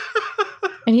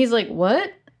 And he's like,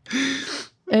 what?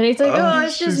 And he's like, oh,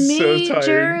 it's just me, so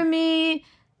Jeremy,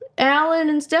 Alan,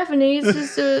 and Stephanie.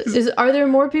 It's just are there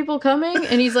more people coming?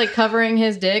 And he's like covering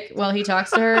his dick while he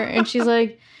talks to her, and she's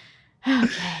like,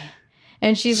 okay.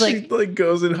 And she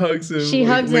goes and hugs him. She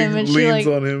hugs him and leans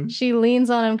on him. She leans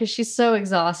on him because she's so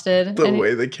exhausted. The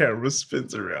way the camera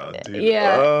spins around, dude.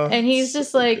 Yeah. Oh, and he's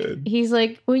just like, good. he's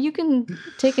like, well, you can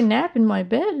take a nap in my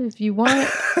bed if you want.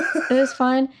 That's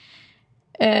fine.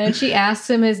 And she asks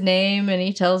him his name, and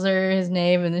he tells her his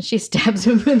name, and then she stabs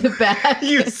him in the back.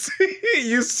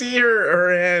 You see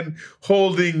her hand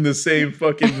holding the same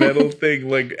fucking metal thing,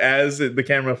 like as the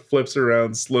camera flips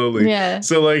around slowly. Yeah.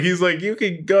 So like he's like, you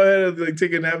can go ahead and like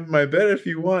take a nap in my bed if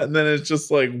you want, and then it's just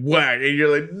like whack, and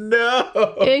you're like,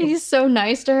 no. And he's so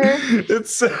nice to her.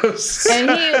 It's so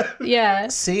sad. And yeah.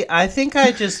 See, I think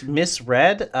I just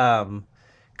misread.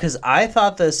 Because I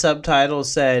thought the subtitle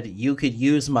said you could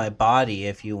use my body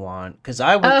if you want. Because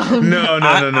I would. Oh, no.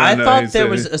 I thought there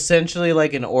was essentially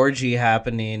like an orgy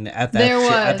happening at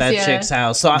that chick's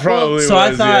house. So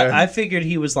I figured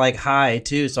he was like high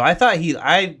too. So I thought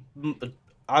I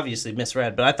obviously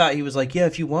misread, but I thought he was like, yeah,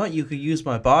 if you want, you could use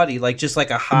my body, like just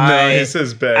like a high, no, he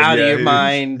says bed. out of your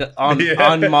mind on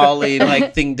Molly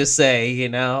like thing to say, you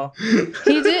know.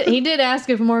 He did ask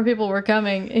if more people were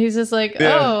coming. He's just like,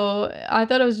 oh, I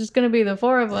thought it was just gonna be the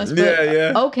four of us.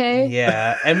 But okay.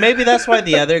 Yeah, and maybe that's why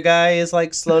the other guy is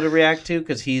like slow to react to,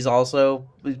 because he's also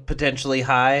potentially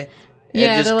high.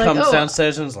 Yeah, it just like, comes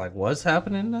downstairs and is like, what's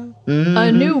happening now? A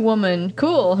new woman,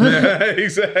 cool.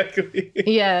 Exactly.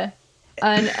 Yeah.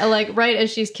 And like right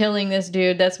as she's killing this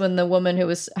dude, that's when the woman who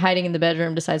was hiding in the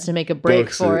bedroom decides to make a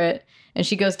break for it. And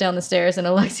she goes down the stairs, and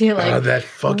Alexia that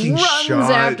fucking runs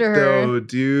shot after her, though,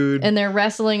 dude. And they're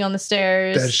wrestling on the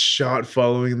stairs. That shot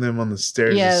following them on the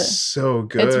stairs is so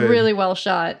good. It's really well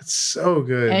shot. It's so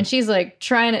good. And she's like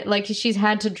trying to, like, she's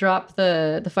had to drop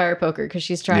the fire poker because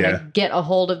she's trying to get a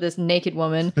hold of this naked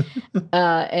woman.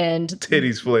 And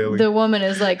titties flailing. The woman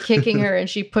is like kicking her, and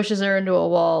she pushes her into a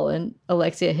wall, and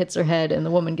Alexia hits her head, and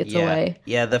the woman gets away.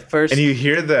 Yeah, the first. And you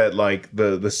hear that, like,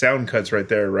 the sound cuts right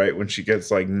there, right? When she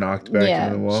gets, like, knocked back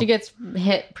into the wall. She gets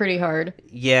hit pretty hard.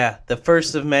 Yeah, the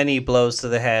first of many blows to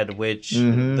the head, which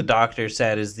the doctor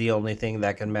said is the only thing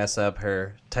that can mess up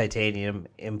her titanium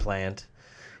implant.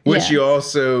 Which you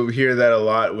also hear that a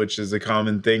lot, which is a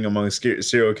common thing among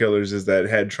serial killers, is that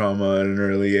head trauma at an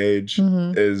early age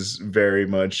is very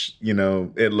much, you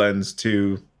know, it lends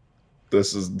to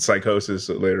this is psychosis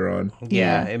later on.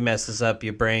 Yeah, it messes up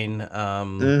your brain,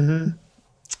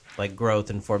 like growth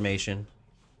and formation.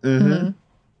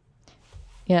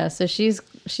 Yeah, so she's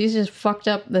just fucked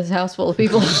up this house full of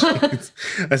people.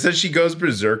 I said she goes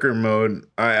berserker mode.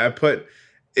 I put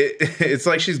it's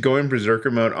like she's going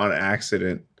berserker mode on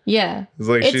accident. Yeah, it's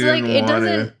like she didn't want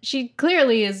to. She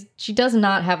clearly is. She does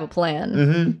not have a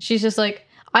plan. She's just like,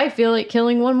 I feel like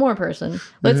killing one more person.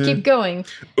 Let's keep going.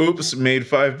 Oops, made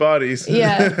 5 bodies.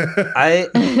 Yeah,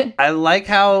 I like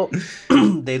how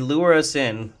they lure us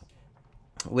in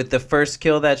with the first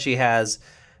kill that she has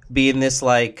being this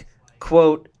like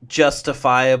quote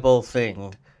justifiable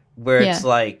thing where it's Yeah.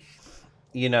 like,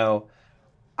 you know,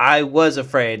 I was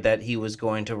afraid that he was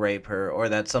going to rape her or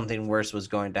that something worse was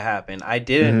going to happen. I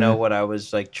didn't know what I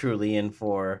was like truly in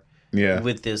for Yeah.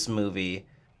 with this movie.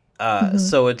 Mm-hmm.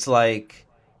 So it's like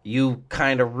you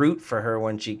kind of root for her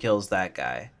when she kills that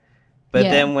guy. But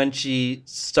Yeah. then when she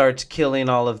starts killing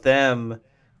all of them,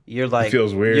 you're like,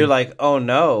 feels weird. You're like, oh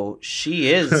no, she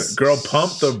is. Girl,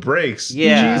 pump the brakes.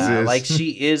 Yeah, Jesus. like she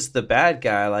is the bad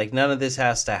guy. Like none of this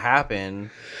has to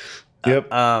happen. Yep.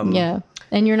 Yeah.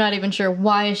 And you're not even sure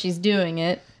why she's doing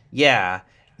it. Yeah.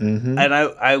 Mm-hmm. And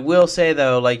I will say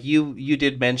though, like you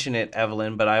did mention it,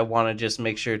 Evelyn, but I want to just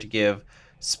make sure to give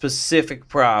specific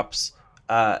props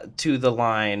to the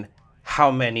line,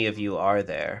 "How many of you are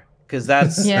there?" Because that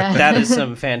is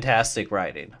some fantastic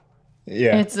writing.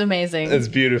 Yeah. It's amazing. It's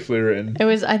beautifully written. It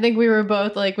was, I think we were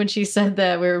both like, when she said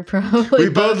that, we were probably We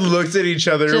both looked at each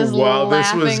other just while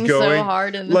this was laughing going. so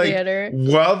hard in the like, theater.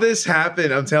 While this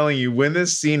happened, I'm telling you, when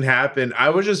this scene happened,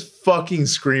 I was just fucking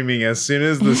screaming. As soon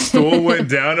as the stool went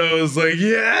down, I was like,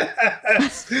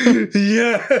 yes,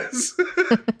 yes.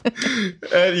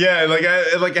 And yeah,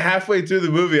 like halfway through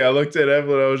the movie, I looked at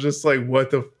Evelyn. I was just like,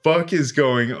 what the fuck is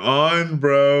going on,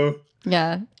 bro?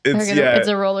 Yeah. It's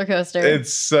a roller coaster.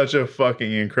 It's such a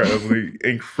fucking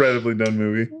incredibly done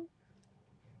movie.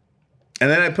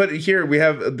 And then I put it here, we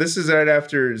have, this is right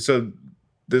after, so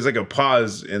there's like a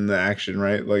pause in the action,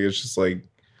 right? Like it's just like,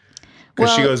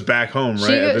 because she goes back home,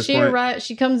 right? At this point. Arrives,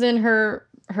 she comes in her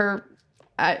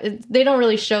they don't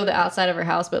really show the outside of her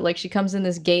house, but like she comes in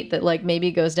this gate that like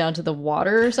maybe goes down to the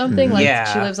water or something. Like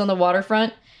she lives on the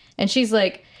waterfront, and she's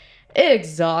like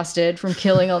exhausted from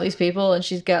killing all these people, and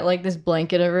she's got like this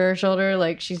blanket over her shoulder,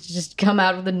 like she's just come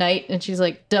out of the night and she's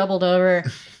like doubled over,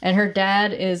 and her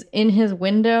dad is in his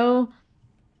window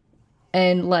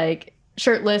and like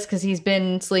shirtless because he's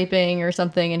been sleeping or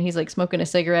something, and he's like smoking a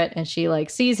cigarette, and she like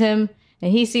sees him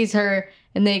and he sees her,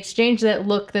 and they exchange that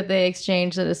look that they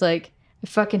exchange that is like, I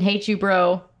fucking hate you,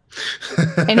 bro.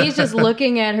 And he's just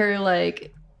looking at her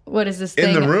like, what is this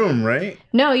thing? In the room, right?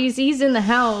 No, he's in the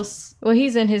house. Well,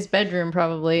 he's in his bedroom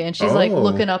probably, and she's like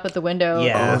looking up at the window.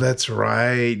 Yeah. Oh, that's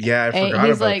right. Yeah, I forgot and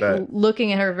he's about like that.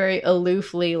 looking at her very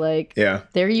aloofly, like, Yeah.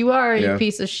 there you are, Yeah. you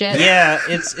piece of shit. Yeah,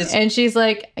 it's And she's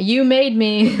like, you made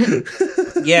me.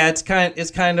 yeah, it's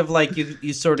kind of like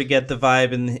you sort of get the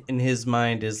vibe in his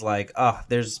mind is like, oh,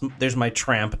 there's my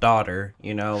tramp daughter,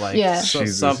 you know, like Yeah.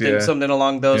 Jesus, something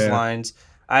along those Yeah. lines.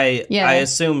 I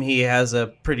assume he has a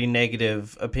pretty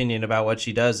negative opinion about what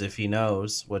she does if he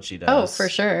knows what she does. Oh, for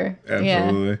sure.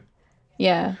 Absolutely.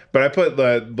 Yeah. But I put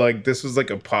like this was like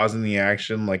a pause in the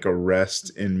action, like a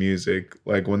rest in music,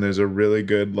 like when there's a really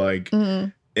good like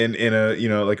in a, you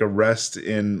know, like a rest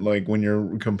in like when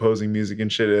you're composing music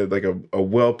and shit, like a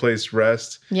well placed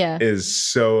rest is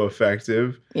so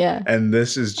effective. Yeah. And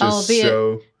this is just Albeit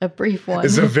so a brief one.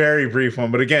 It's a very brief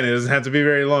one, but again, it doesn't have to be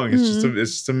very long. It's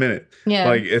just a minute. Yeah.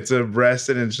 Like it's a rest,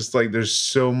 and it's just like there's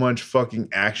so much fucking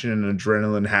action and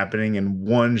adrenaline happening in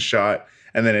one shot,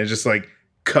 and then it just like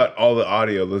cut all the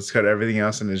audio. Let's cut everything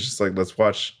else, and it's just like let's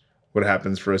watch what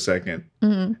happens for a second,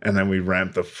 and then we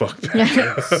ramp the fuck back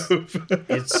up.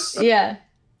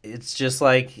 It's just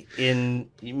like in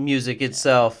music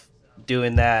itself,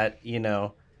 doing that, you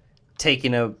know,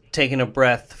 taking a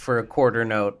breath for a quarter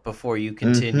note before you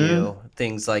continue.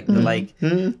 Things like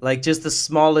like just the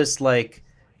smallest like.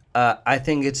 I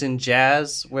think it's in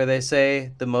jazz where they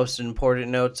say the most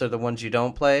important notes are the ones you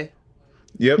don't play.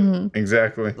 Yep,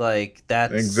 exactly. Like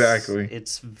that's exactly.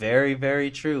 It's very,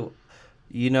 very true.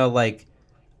 You know, like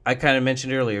I kind of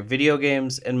mentioned earlier, video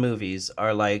games and movies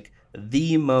are like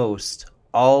the most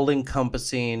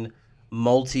all-encompassing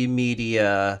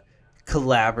multimedia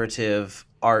collaborative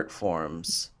art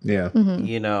forms. Yeah.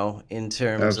 You know, in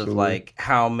terms of like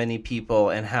how many people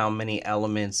and how many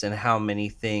elements and how many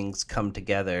things come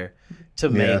together to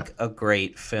make a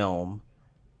great film.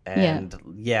 And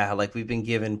like we've been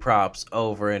given props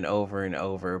over and over and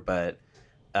over, but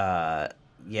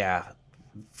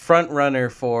front runner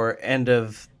for end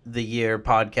of the year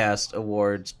podcast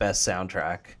awards, best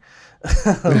soundtrack.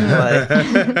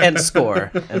 and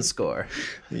score.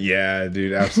 Yeah,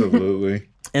 dude, absolutely.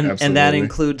 And that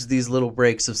includes these little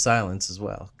breaks of silence as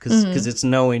well, because it's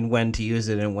knowing when to use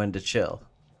it and when to chill.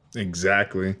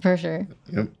 Exactly. For sure.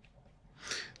 Yep.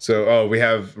 So, we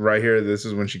have right here, this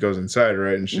is when she goes inside,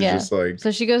 right? And she's just like...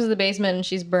 So she goes to the basement and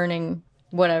she's burning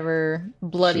whatever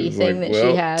bloody thing like, that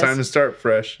she has. Time to start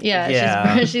fresh.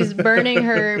 Yeah. She's burning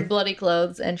her bloody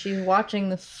clothes, and she's watching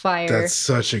the fire. That's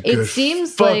such a good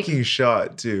fucking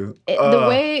shot, too.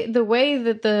 The way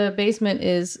that the basement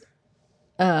is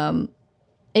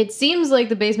it seems like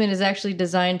the basement is actually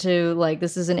designed to, like,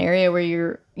 this is an area where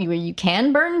you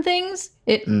can burn things.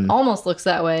 It almost looks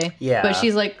that way. Yeah. But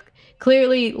she's like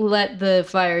clearly let the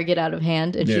fire get out of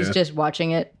hand, and she's just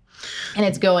watching it, and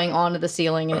it's going onto the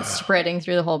ceiling and it's spreading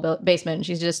through the whole basement. And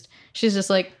she's just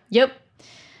like, yep.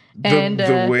 And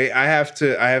the way I have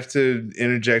to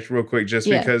interject real quick, just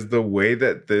because the way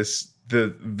that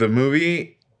the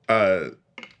movie,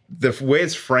 the way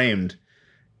it's framed,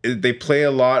 they play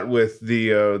a lot with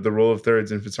the rule of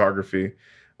thirds in photography.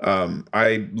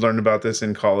 I learned about this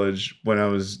in college when I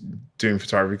was doing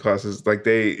photography classes. Like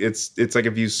it's like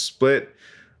if you split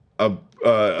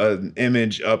an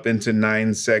image up into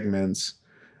 9 segments,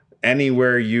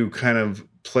 anywhere you kind of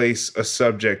place a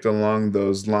subject along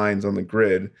those lines on the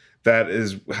grid, that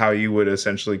is how you would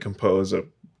essentially compose a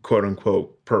quote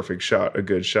unquote perfect shot, a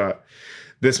good shot.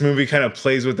 This movie kind of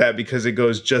plays with that because it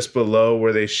goes just below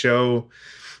where they show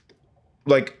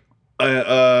like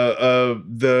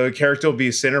the character will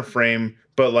be center frame,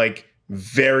 but like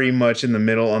very much in the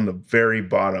middle on the very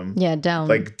bottom. Yeah, down.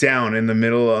 Like down in the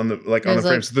middle on the on the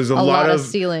frame. So there's a lot of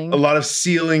ceiling. A lot of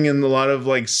ceiling and a lot of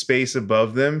like space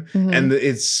above them. And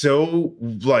it's so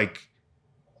like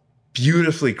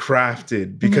beautifully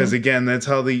crafted because again, that's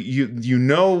how you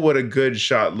know what a good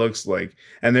shot looks like.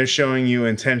 And they're showing you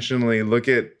intentionally, look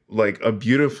at like a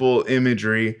beautiful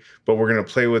imagery, but we're going to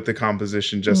play with the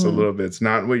composition just a little bit. It's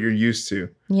not what you're used to.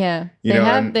 Yeah.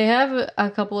 They have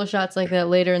a couple of shots like that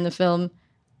later in the film,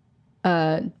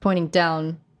 pointing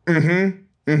down.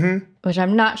 Which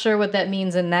I'm not sure what that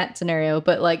means in that scenario,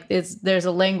 but like there's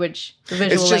a language, a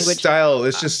visual it's just language. Style.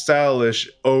 It's just stylish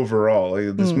overall.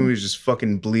 Like this movie's just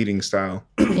fucking bleeding style.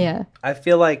 Yeah. I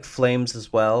feel like flames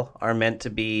as well are meant to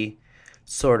be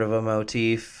sort of a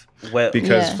motif.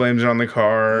 Because flames are on the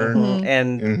car.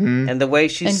 And the way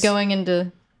she's... And going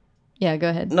into... Yeah, go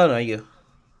ahead. No, you.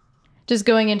 Just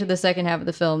going into the second half of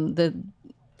the film, the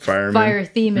fire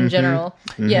theme in general.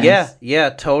 Yeah,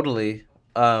 totally.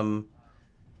 Just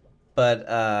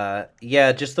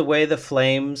the way the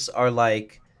flames are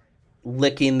like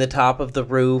licking the top of the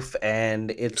roof,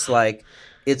 and it's like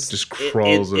it's just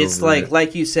crawls over. It's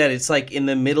like you said, it's like in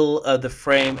the middle of the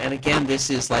frame, and again, this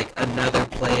is like another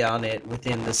play on it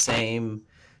within the same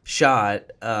shot.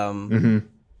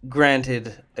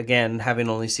 Granted, again, having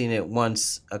only seen it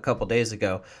once a couple days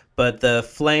ago, but the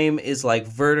flame is like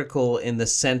vertical in the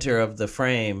center of the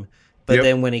frame. But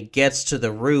then when it gets to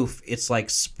the roof, it's like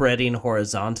spreading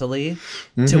horizontally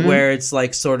to where it's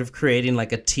like sort of creating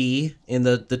like a T in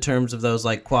the terms of those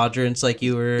like quadrants, like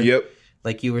you were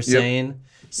saying.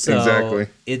 So exactly.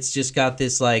 It's just got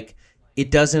this like,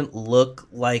 it doesn't look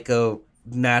like a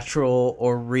natural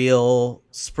or real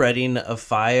spreading of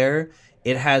fire.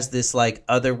 It has this like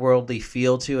otherworldly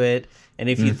feel to it. And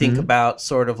if you think about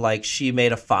sort of like she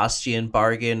made a Faustian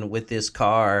bargain with this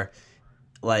car,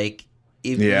 like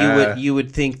you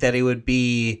would think that it would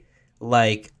be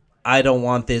like, I don't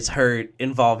want this hurt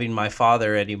involving my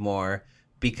father anymore,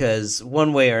 because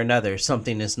one way or another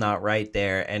something is not right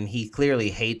there, and he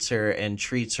clearly hates her and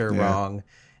treats her wrong,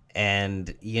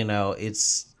 and you know,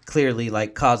 it's clearly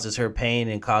like causes her pain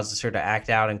and causes her to act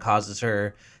out, and causes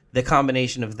her, the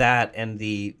combination of that and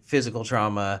the physical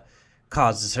trauma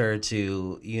causes her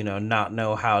to, you know, not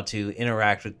know how to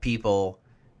interact with people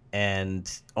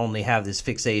and only have this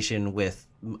fixation with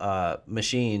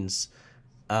machines.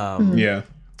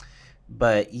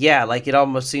 But yeah, like it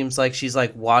almost seems like she's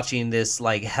like watching this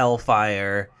like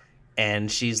hellfire,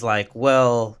 and she's like,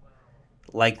 well,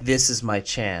 like this is my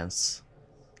chance.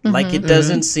 Like it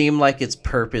doesn't seem like it's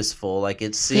purposeful. Like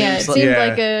it seems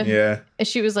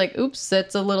she was like, oops,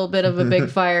 that's a little bit of a big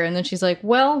fire, and then she's like,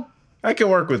 well, I can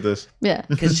work with this. Yeah.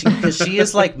 Because she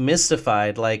is like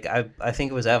mystified. Like I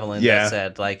think it was Evelyn that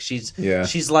said, like she's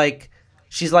like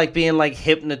being like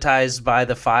hypnotized by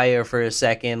the fire for a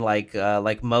second, like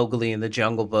Mowgli in the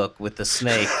Jungle Book with the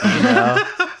snake, you know?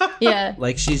 Yeah.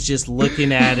 Like she's just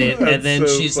looking at it, and then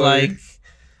so she's funny. Like,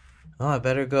 oh, I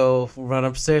better go run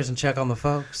upstairs and check on the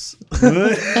folks.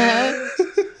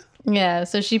 Yeah,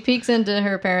 so she peeks into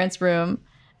her parents' room,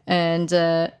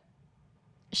 and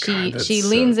she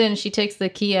leans in, she takes the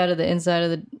key out of the inside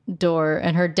of the door,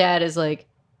 and her dad is like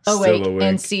awake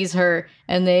and sees her,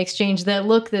 and they exchange that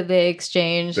look that they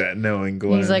exchanged. That knowing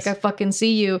glance. He's like, I fucking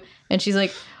see you. And she's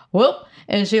like, whoop.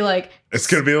 And she like, it's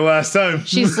going to be the last time.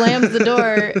 She slams the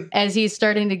door as he's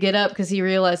starting to get up, because he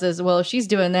realizes, well, if she's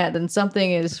doing that, then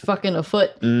something is fucking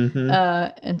afoot.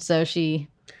 And so she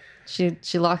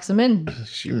locks him in.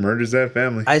 She murders that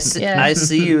family. I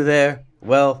see you there.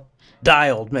 Well, Die,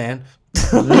 old man.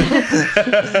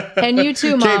 And you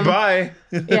too, Okay, Mom. bye.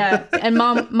 Yeah, and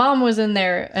mom was in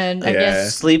there, and I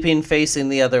guess Sleeping facing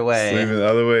the other way. Sleeping the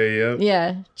other way, yep.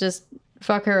 yeah, just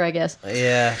fuck her, I guess.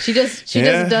 Yeah. She just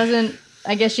doesn't.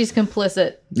 I guess she's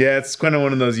complicit. Yeah, it's kind of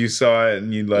one of those you saw it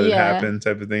and you let it Yeah. happen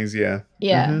type of things, yeah.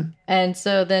 Yeah, and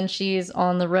so then she's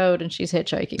on the road and she's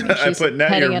hitchhiking. And I she's put, now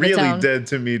heading you're out of really town. dead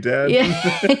to me, Dad.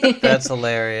 Yeah, That's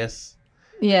hilarious.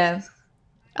 yeah.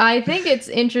 I think it's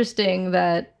interesting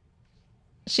that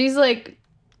she's like,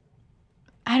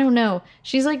 I don't know.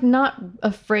 She's like not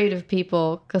afraid of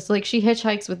people because like she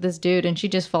hitchhikes with this dude and she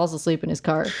just falls asleep in his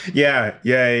car. Yeah.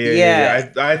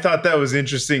 I thought that was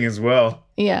interesting as well.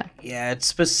 Yeah. Yeah, it's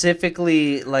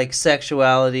specifically like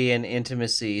sexuality and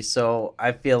intimacy. So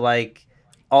I feel like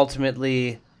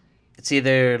ultimately it's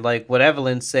either like what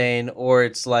Evelyn's saying or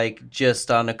it's like just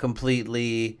on a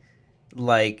completely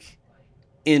like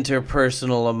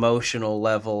interpersonal emotional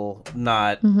level,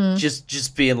 not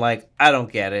just being like, I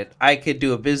don't get it. I could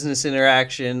do a business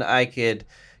interaction, I could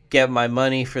get my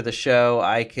money for the show,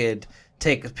 I could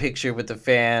take a picture with the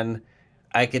fan,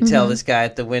 I could tell this guy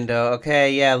at the window,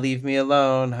 okay, yeah, leave me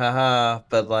alone, haha,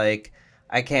 but like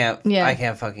I can't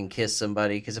fucking kiss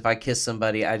somebody, because if I kiss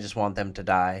somebody I just want them to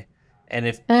die. And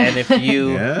if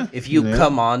you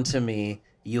come on to me,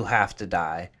 you have to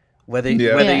die, whether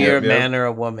you're a man or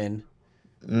a woman.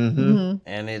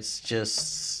 And it's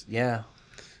just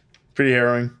pretty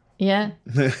harrowing. Yeah.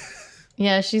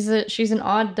 Yeah, she's an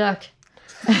odd duck.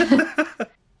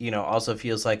 Also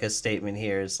feels like a statement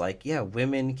here is like, yeah,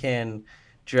 women can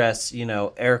dress,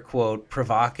 air quote,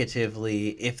 provocatively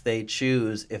if they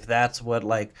choose, if that's what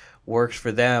like works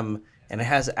for them, and it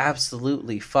has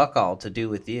absolutely fuck all to do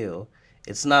with you.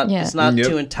 It's not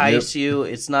to entice you,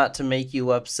 it's not to make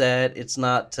you upset, it's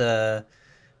not to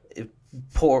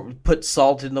put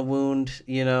salt in the wound,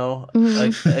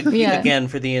 again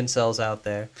for the incels out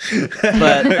there.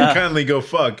 But kindly go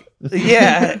fuck.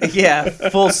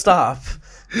 Full stop.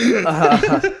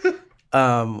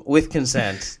 With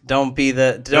consent. Don't be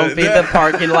the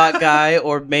parking lot guy,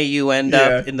 or may you end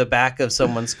up in the back of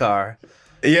someone's car.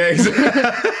 Yeah,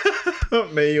 exactly.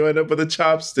 May you end up with a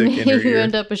chopstick in your ear. You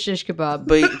end up a shish kebab.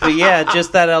 But yeah,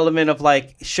 just that element of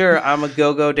like, sure, I'm a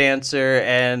go-go dancer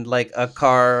and like a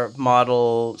car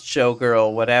model,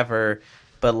 showgirl, whatever,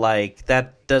 but like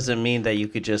that doesn't mean that you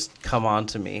could just come on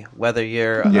to me, whether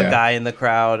you're a guy in the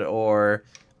crowd or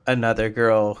another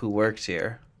girl who works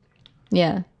here.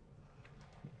 Yeah.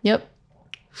 Yep.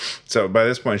 So by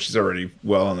this point, she's already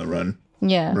well on the run.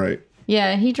 Yeah. Right.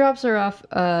 Yeah, he drops her off.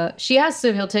 She asks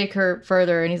if he'll take her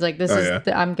further, and he's like,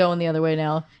 I'm going the other way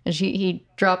now. And he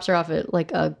drops her off at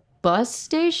like a bus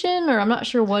station, or I'm not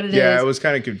sure what it is. Yeah, I was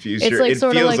kind of confused. It's like it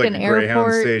sort of feels like an a Greyhound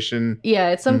airport station. Yeah,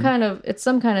 it's some kind of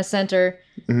center,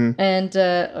 and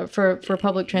for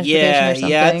public transportation or something.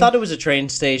 Yeah, I thought it was a train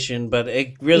station, but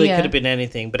it really could have been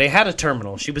anything. But it had a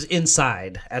terminal. She was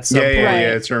inside at some point.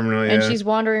 Yeah, terminal. Yeah, and she's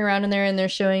wandering around in there, and they're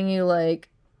showing you like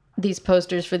these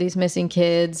posters for these missing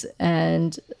kids,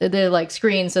 and they're like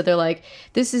screens. So they're like,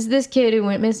 this is this kid who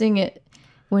went missing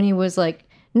when he was like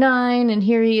 9, and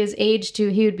here he is aged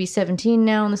to, he would be 17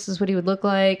 now, and this is what he would look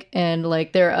like. And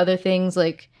like there are other things,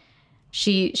 like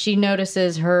she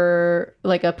notices her,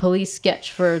 like a police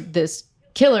sketch for this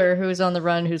killer who's on the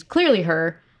run, who's clearly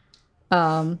her.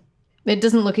 It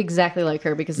doesn't look exactly like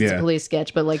her because it's a police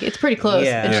sketch, but like it's pretty close.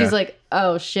 And she's like,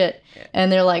 oh shit.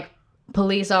 And they're like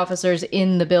police officers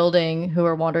in the building who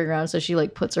are wandering around, so she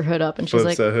like puts her hood up and she's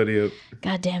like, that hoodie up.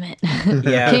 God damn it.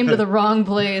 Yeah. Came to the wrong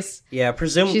place. Yeah,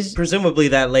 presumably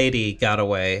that lady got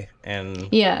away, and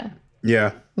Yeah.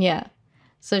 Yeah.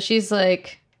 So she's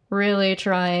like really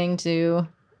trying to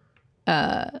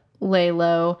lay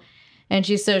low, and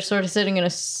she's sort of sitting in a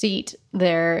seat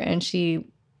there, and she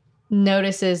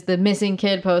notices the missing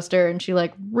kid poster, and she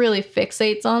like really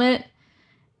fixates on it,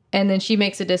 and then she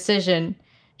makes a decision.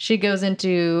 She goes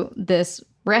into this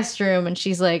restroom and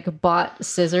she's like bought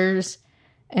scissors,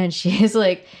 and she's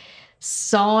like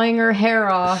sawing her hair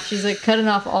off. She's like cutting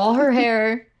off all her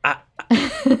hair.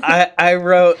 I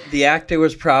wrote the actor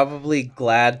was probably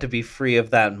glad to be free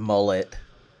of that mullet.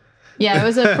 Yeah, it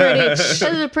was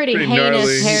a pretty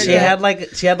heinous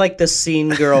haircut. She had like the scene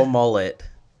girl mullet.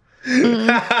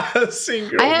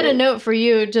 I had a note for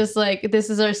you, just like,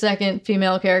 this is our second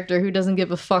female character who doesn't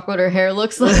give a fuck what her hair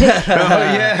looks like.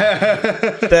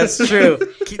 That's true.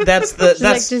 That's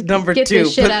like, number get 2.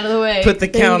 This shit out of the way. Put the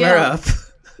counter up.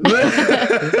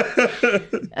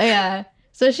 Yeah.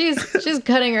 So she's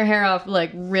cutting her hair off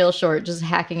like real short, just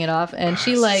hacking it off, and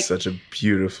she like such a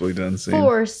beautifully done scene.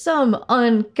 for some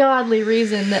ungodly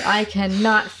reason that I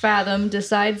cannot fathom,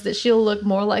 decides that she'll look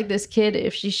more like this kid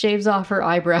if she shaves off her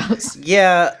eyebrows.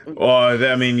 Yeah. Well,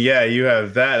 I mean, yeah, you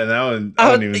have that, and that one, I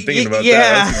wasn't even thinking about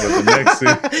that. That's about the next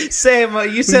scene.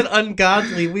 Sam, you said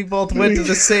ungodly. We both went to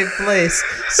the same place.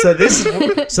 So this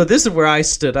is where I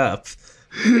stood up.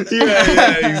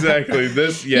 Yeah, exactly.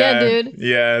 Yeah, dude.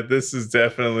 Yeah, this is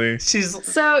definitely. And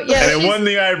it won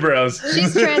the eyebrows.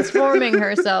 She's transforming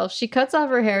herself. She cuts off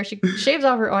her hair. She shaves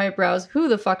off her eyebrows. Who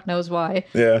the fuck knows why?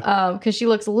 Yeah. Because she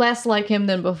looks less like him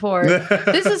than before.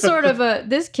 This is sort of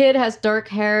this kid has dark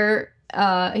hair.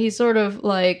 He's sort of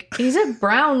like, he's a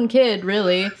brown kid,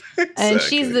 really. Exactly. And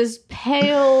she's this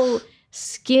pale,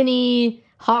 skinny,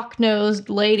 hawk-nosed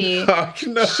lady.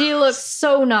 She looks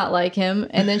so not like him,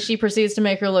 and then she proceeds to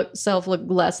make herself look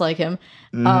less like him.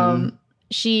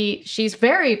 She's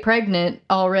very pregnant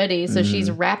already, so she's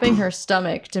wrapping her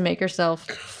stomach to make herself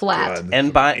flat.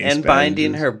 And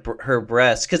binding her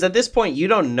breasts, because at this point you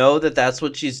don't know that that's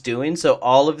what she's doing, so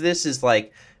all of this is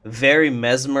like very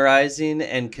mesmerizing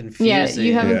and confusing. Yeah,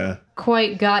 you haven't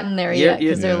quite gotten there yet,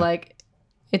 because they're like,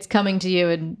 it's coming to you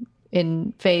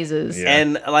in phases.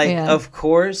 And of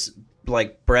course,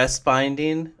 like breast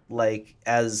binding, like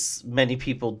as many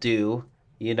people do,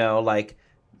 you know, like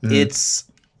it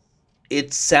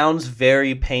sounds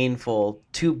very painful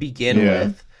to begin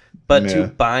with, but to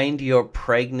bind your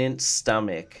pregnant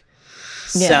stomach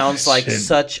sounds like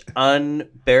such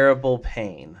unbearable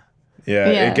pain.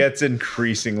 Yeah, it gets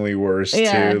increasingly worse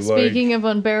too. Speaking of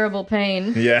unbearable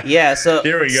pain. Yeah. So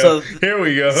here we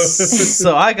go.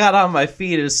 So I got on my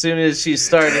feet as soon as she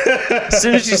started.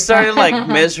 Like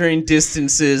measuring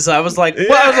distances. I was like,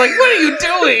 what are you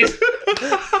doing?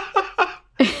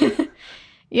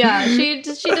 Yeah, she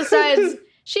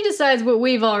decides what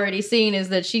we've already seen is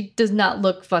that she does not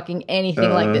look fucking anything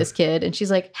like this kid, and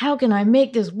she's like, how can I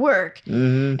make this work?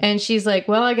 And she's like,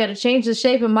 well, I got to change the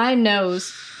shape of my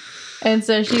nose. And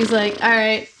so she's like, all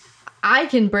right, I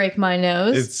can break my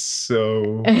nose. It's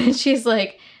so... And she's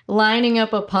like lining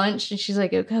up a punch. And she's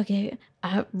like, okay,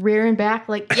 rear and back.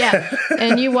 Like, yeah.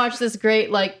 And you watch this great,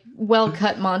 like,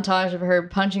 well-cut montage of her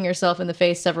punching herself in the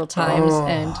face several times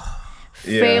and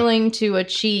failing to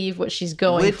achieve what she's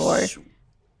going for.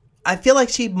 I feel like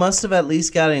she must have at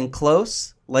least gotten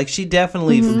close. Like, she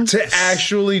definitely... To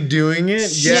actually doing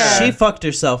it? Yeah. She fucked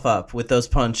herself up with those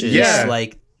punches. Yeah.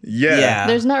 Like... Yeah.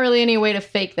 There's not really any way to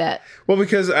fake that. Well,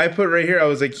 because I put right here, I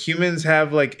was like, humans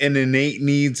have like an innate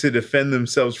need to defend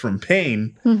themselves from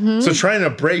pain. So trying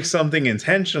to break something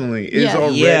intentionally is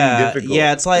already difficult.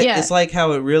 Yeah, it's like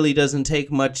how it really doesn't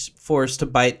take much force to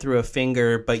bite through a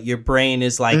finger, but your brain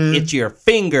is like, it's your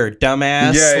finger,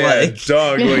 dumbass. Yeah, like,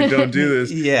 dog, like, don't do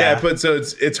this. Yeah, but so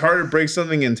it's hard to break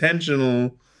something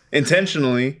intentionally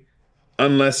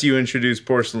unless you introduce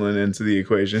porcelain into the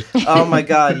equation. Oh my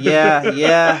god,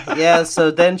 yeah.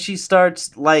 So then she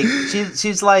starts like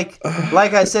she's like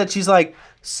I said, she's like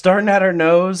starting at her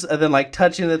nose and then like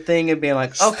touching the thing and being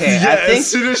like, okay,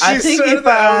 as soon as she said that,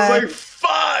 I was like,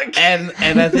 fuck. And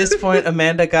at this point,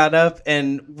 Amanda got up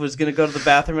and was gonna go to the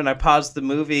bathroom, and I paused the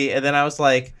movie, and then I was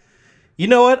like, you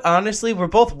know what? Honestly, we're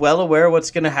both well aware of what's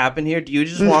going to happen here. Do you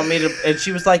just want me to... And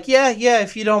she was like, yeah,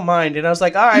 if you don't mind. And I was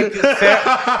like, all right,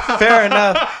 fair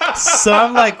enough. So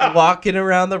I'm like walking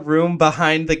around the room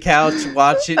behind the couch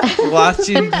watching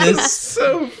this...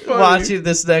 so funny. Watching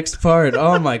this next part.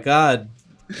 Oh my God.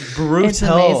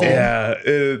 Brutal. Yeah,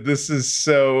 this is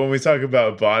so... When we talk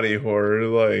about body horror,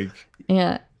 like...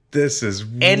 Yeah. This is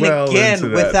and well again, into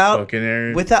that fucking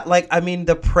area. Without, like, I mean,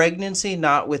 the pregnancy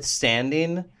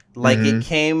notwithstanding... Like, it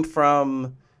came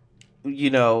from, you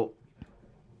know,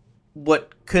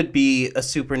 what could be a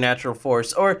supernatural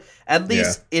force, or at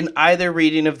least in either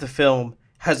reading of the film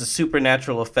has a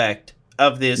supernatural effect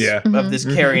of this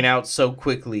carrying out so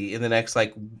quickly in the next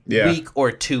like week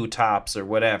or two tops or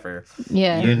whatever.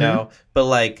 Yeah, you know. But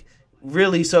like,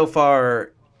 really, so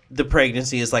far, the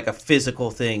pregnancy is like a physical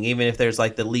thing, even if there's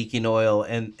like the leaking oil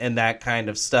and that kind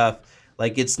of stuff.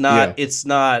 Like, it's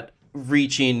not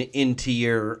reaching into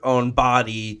your own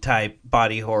body type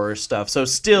body horror stuff. So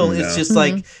still it's just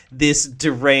like this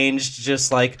deranged,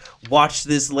 just like, watch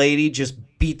this lady just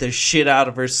beat the shit out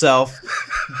of herself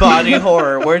body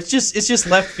horror, where it's just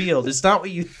left field. It's not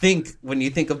what you think when you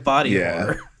think of body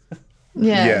horror.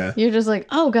 Yeah. You're just like,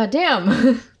 oh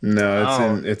goddamn.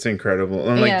 No, it's incredible.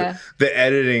 And like the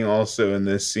editing also in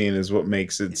this scene is what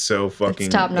makes it so fucking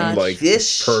top notch. Like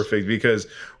perfect, because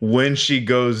when she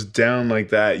goes down like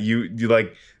that, you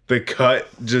like the cut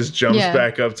just jumps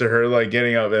back up to her like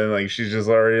getting up, and like she's just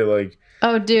already like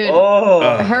Oh, dude.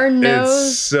 Oh, Her It's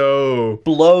nose. so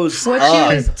blows What she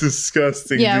up. was-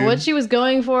 disgusting. Yeah, dude. what she was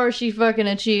going for, she fucking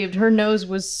achieved. Her nose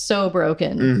was so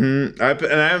broken. Mm-hmm.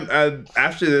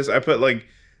 After this, I put like,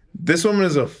 this woman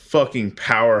is a fucking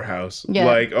powerhouse. Yeah.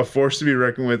 Like a force to be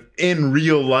reckoned with in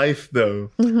real life,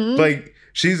 though. Mhm. Like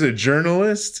she's a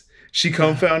journalist. She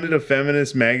co-founded a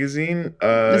feminist magazine.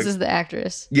 This is the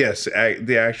actress. Yes,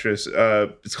 the actress.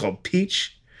 It's called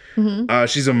Peach. Mhm.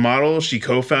 She's a model. She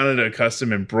co-founded a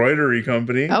custom embroidery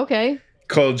company Okay.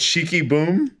 called Cheeky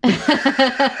Boom.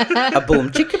 A boom,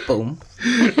 chicka boom.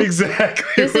 Exactly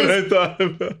This what is- I thought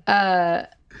about.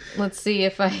 Let's see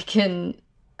if I can.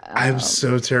 I'm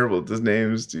so terrible at these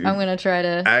names, dude. I'm gonna try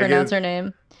to Agate- pronounce her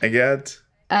name.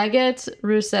 Agate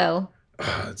Roussel.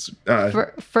 It's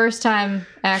First time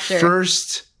actor.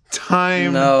 first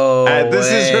time. No This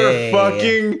is her way.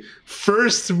 fucking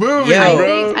first movie, Yo.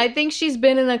 bro. I think she's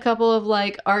been in a couple of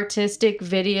like artistic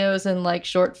videos and like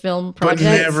short film But projects.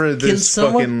 never this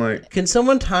fucking like. Can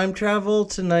someone time travel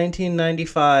to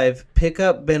 1995, pick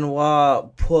up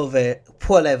Benoit Poileverde,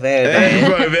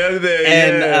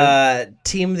 and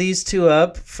team these two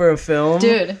up for a film?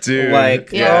 Dude, Like,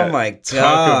 Yeah. oh my Talk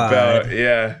god. about,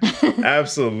 yeah.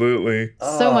 Absolutely.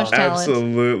 so much talent.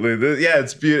 Absolutely. Yeah,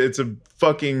 it's beautiful. It's a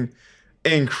fucking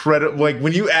incredible. Like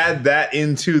when you add that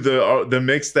into the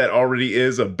mix that already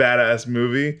is a badass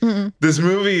movie, this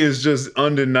movie is just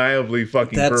undeniably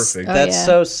fucking perfect. Oh, That's yeah.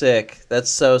 so sick. That's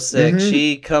so sick. Mhm.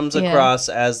 She comes Yeah. across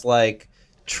as like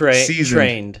Seasoned.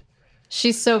 trained.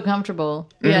 She's so comfortable.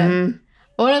 Yeah. Mhm.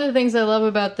 One of the things I love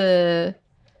about the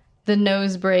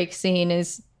nose break scene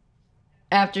is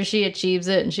after she achieves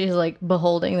it and she's like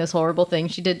beholding this horrible thing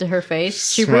she did to her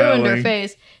face. She ruined her Smiling.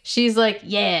 face. She's like,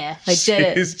 yeah, I did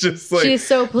it. She's just like She's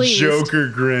so pleased. Joker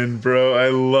grin, bro. I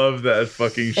love that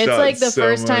fucking shot. It's like the so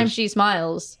first time much. she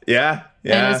smiles. Yeah.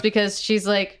 And Yeah. it's because she's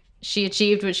like, she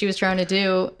achieved what she was trying to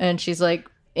do. And she's like,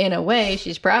 in a way,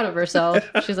 she's proud of herself.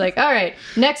 She's like, all right,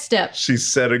 next step. She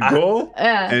set a goal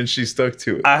Yeah. and she stuck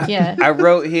to it. Yeah. I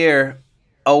wrote here,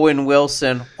 Owen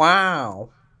Wilson. Wow.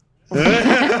 There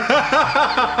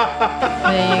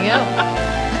you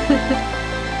go.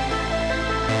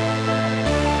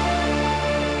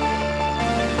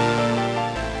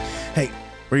 Hey,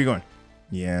 where you going?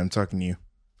 Yeah, I'm talking to you.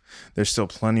 There's still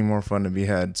plenty more fun to be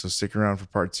had, so stick around for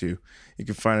part 2. You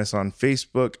can find us on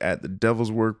Facebook at The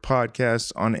Devil's Work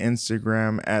Podcast, on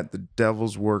Instagram at The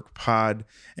Devil's Work Pod,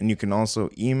 and you can also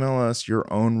email us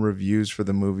your own reviews for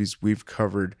the movies we've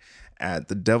covered at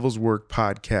The Devil's Work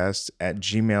Podcast at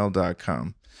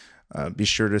gmail.com. Be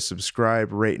sure to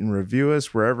subscribe, rate, and review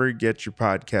us wherever you get your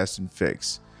podcast and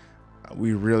fix.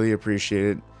 We really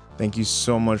appreciate it. Thank you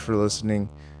so much for listening.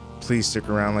 Please stick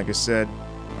around, like I said.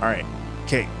 All right.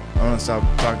 Okay, I'm going to stop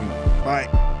talking. Bye.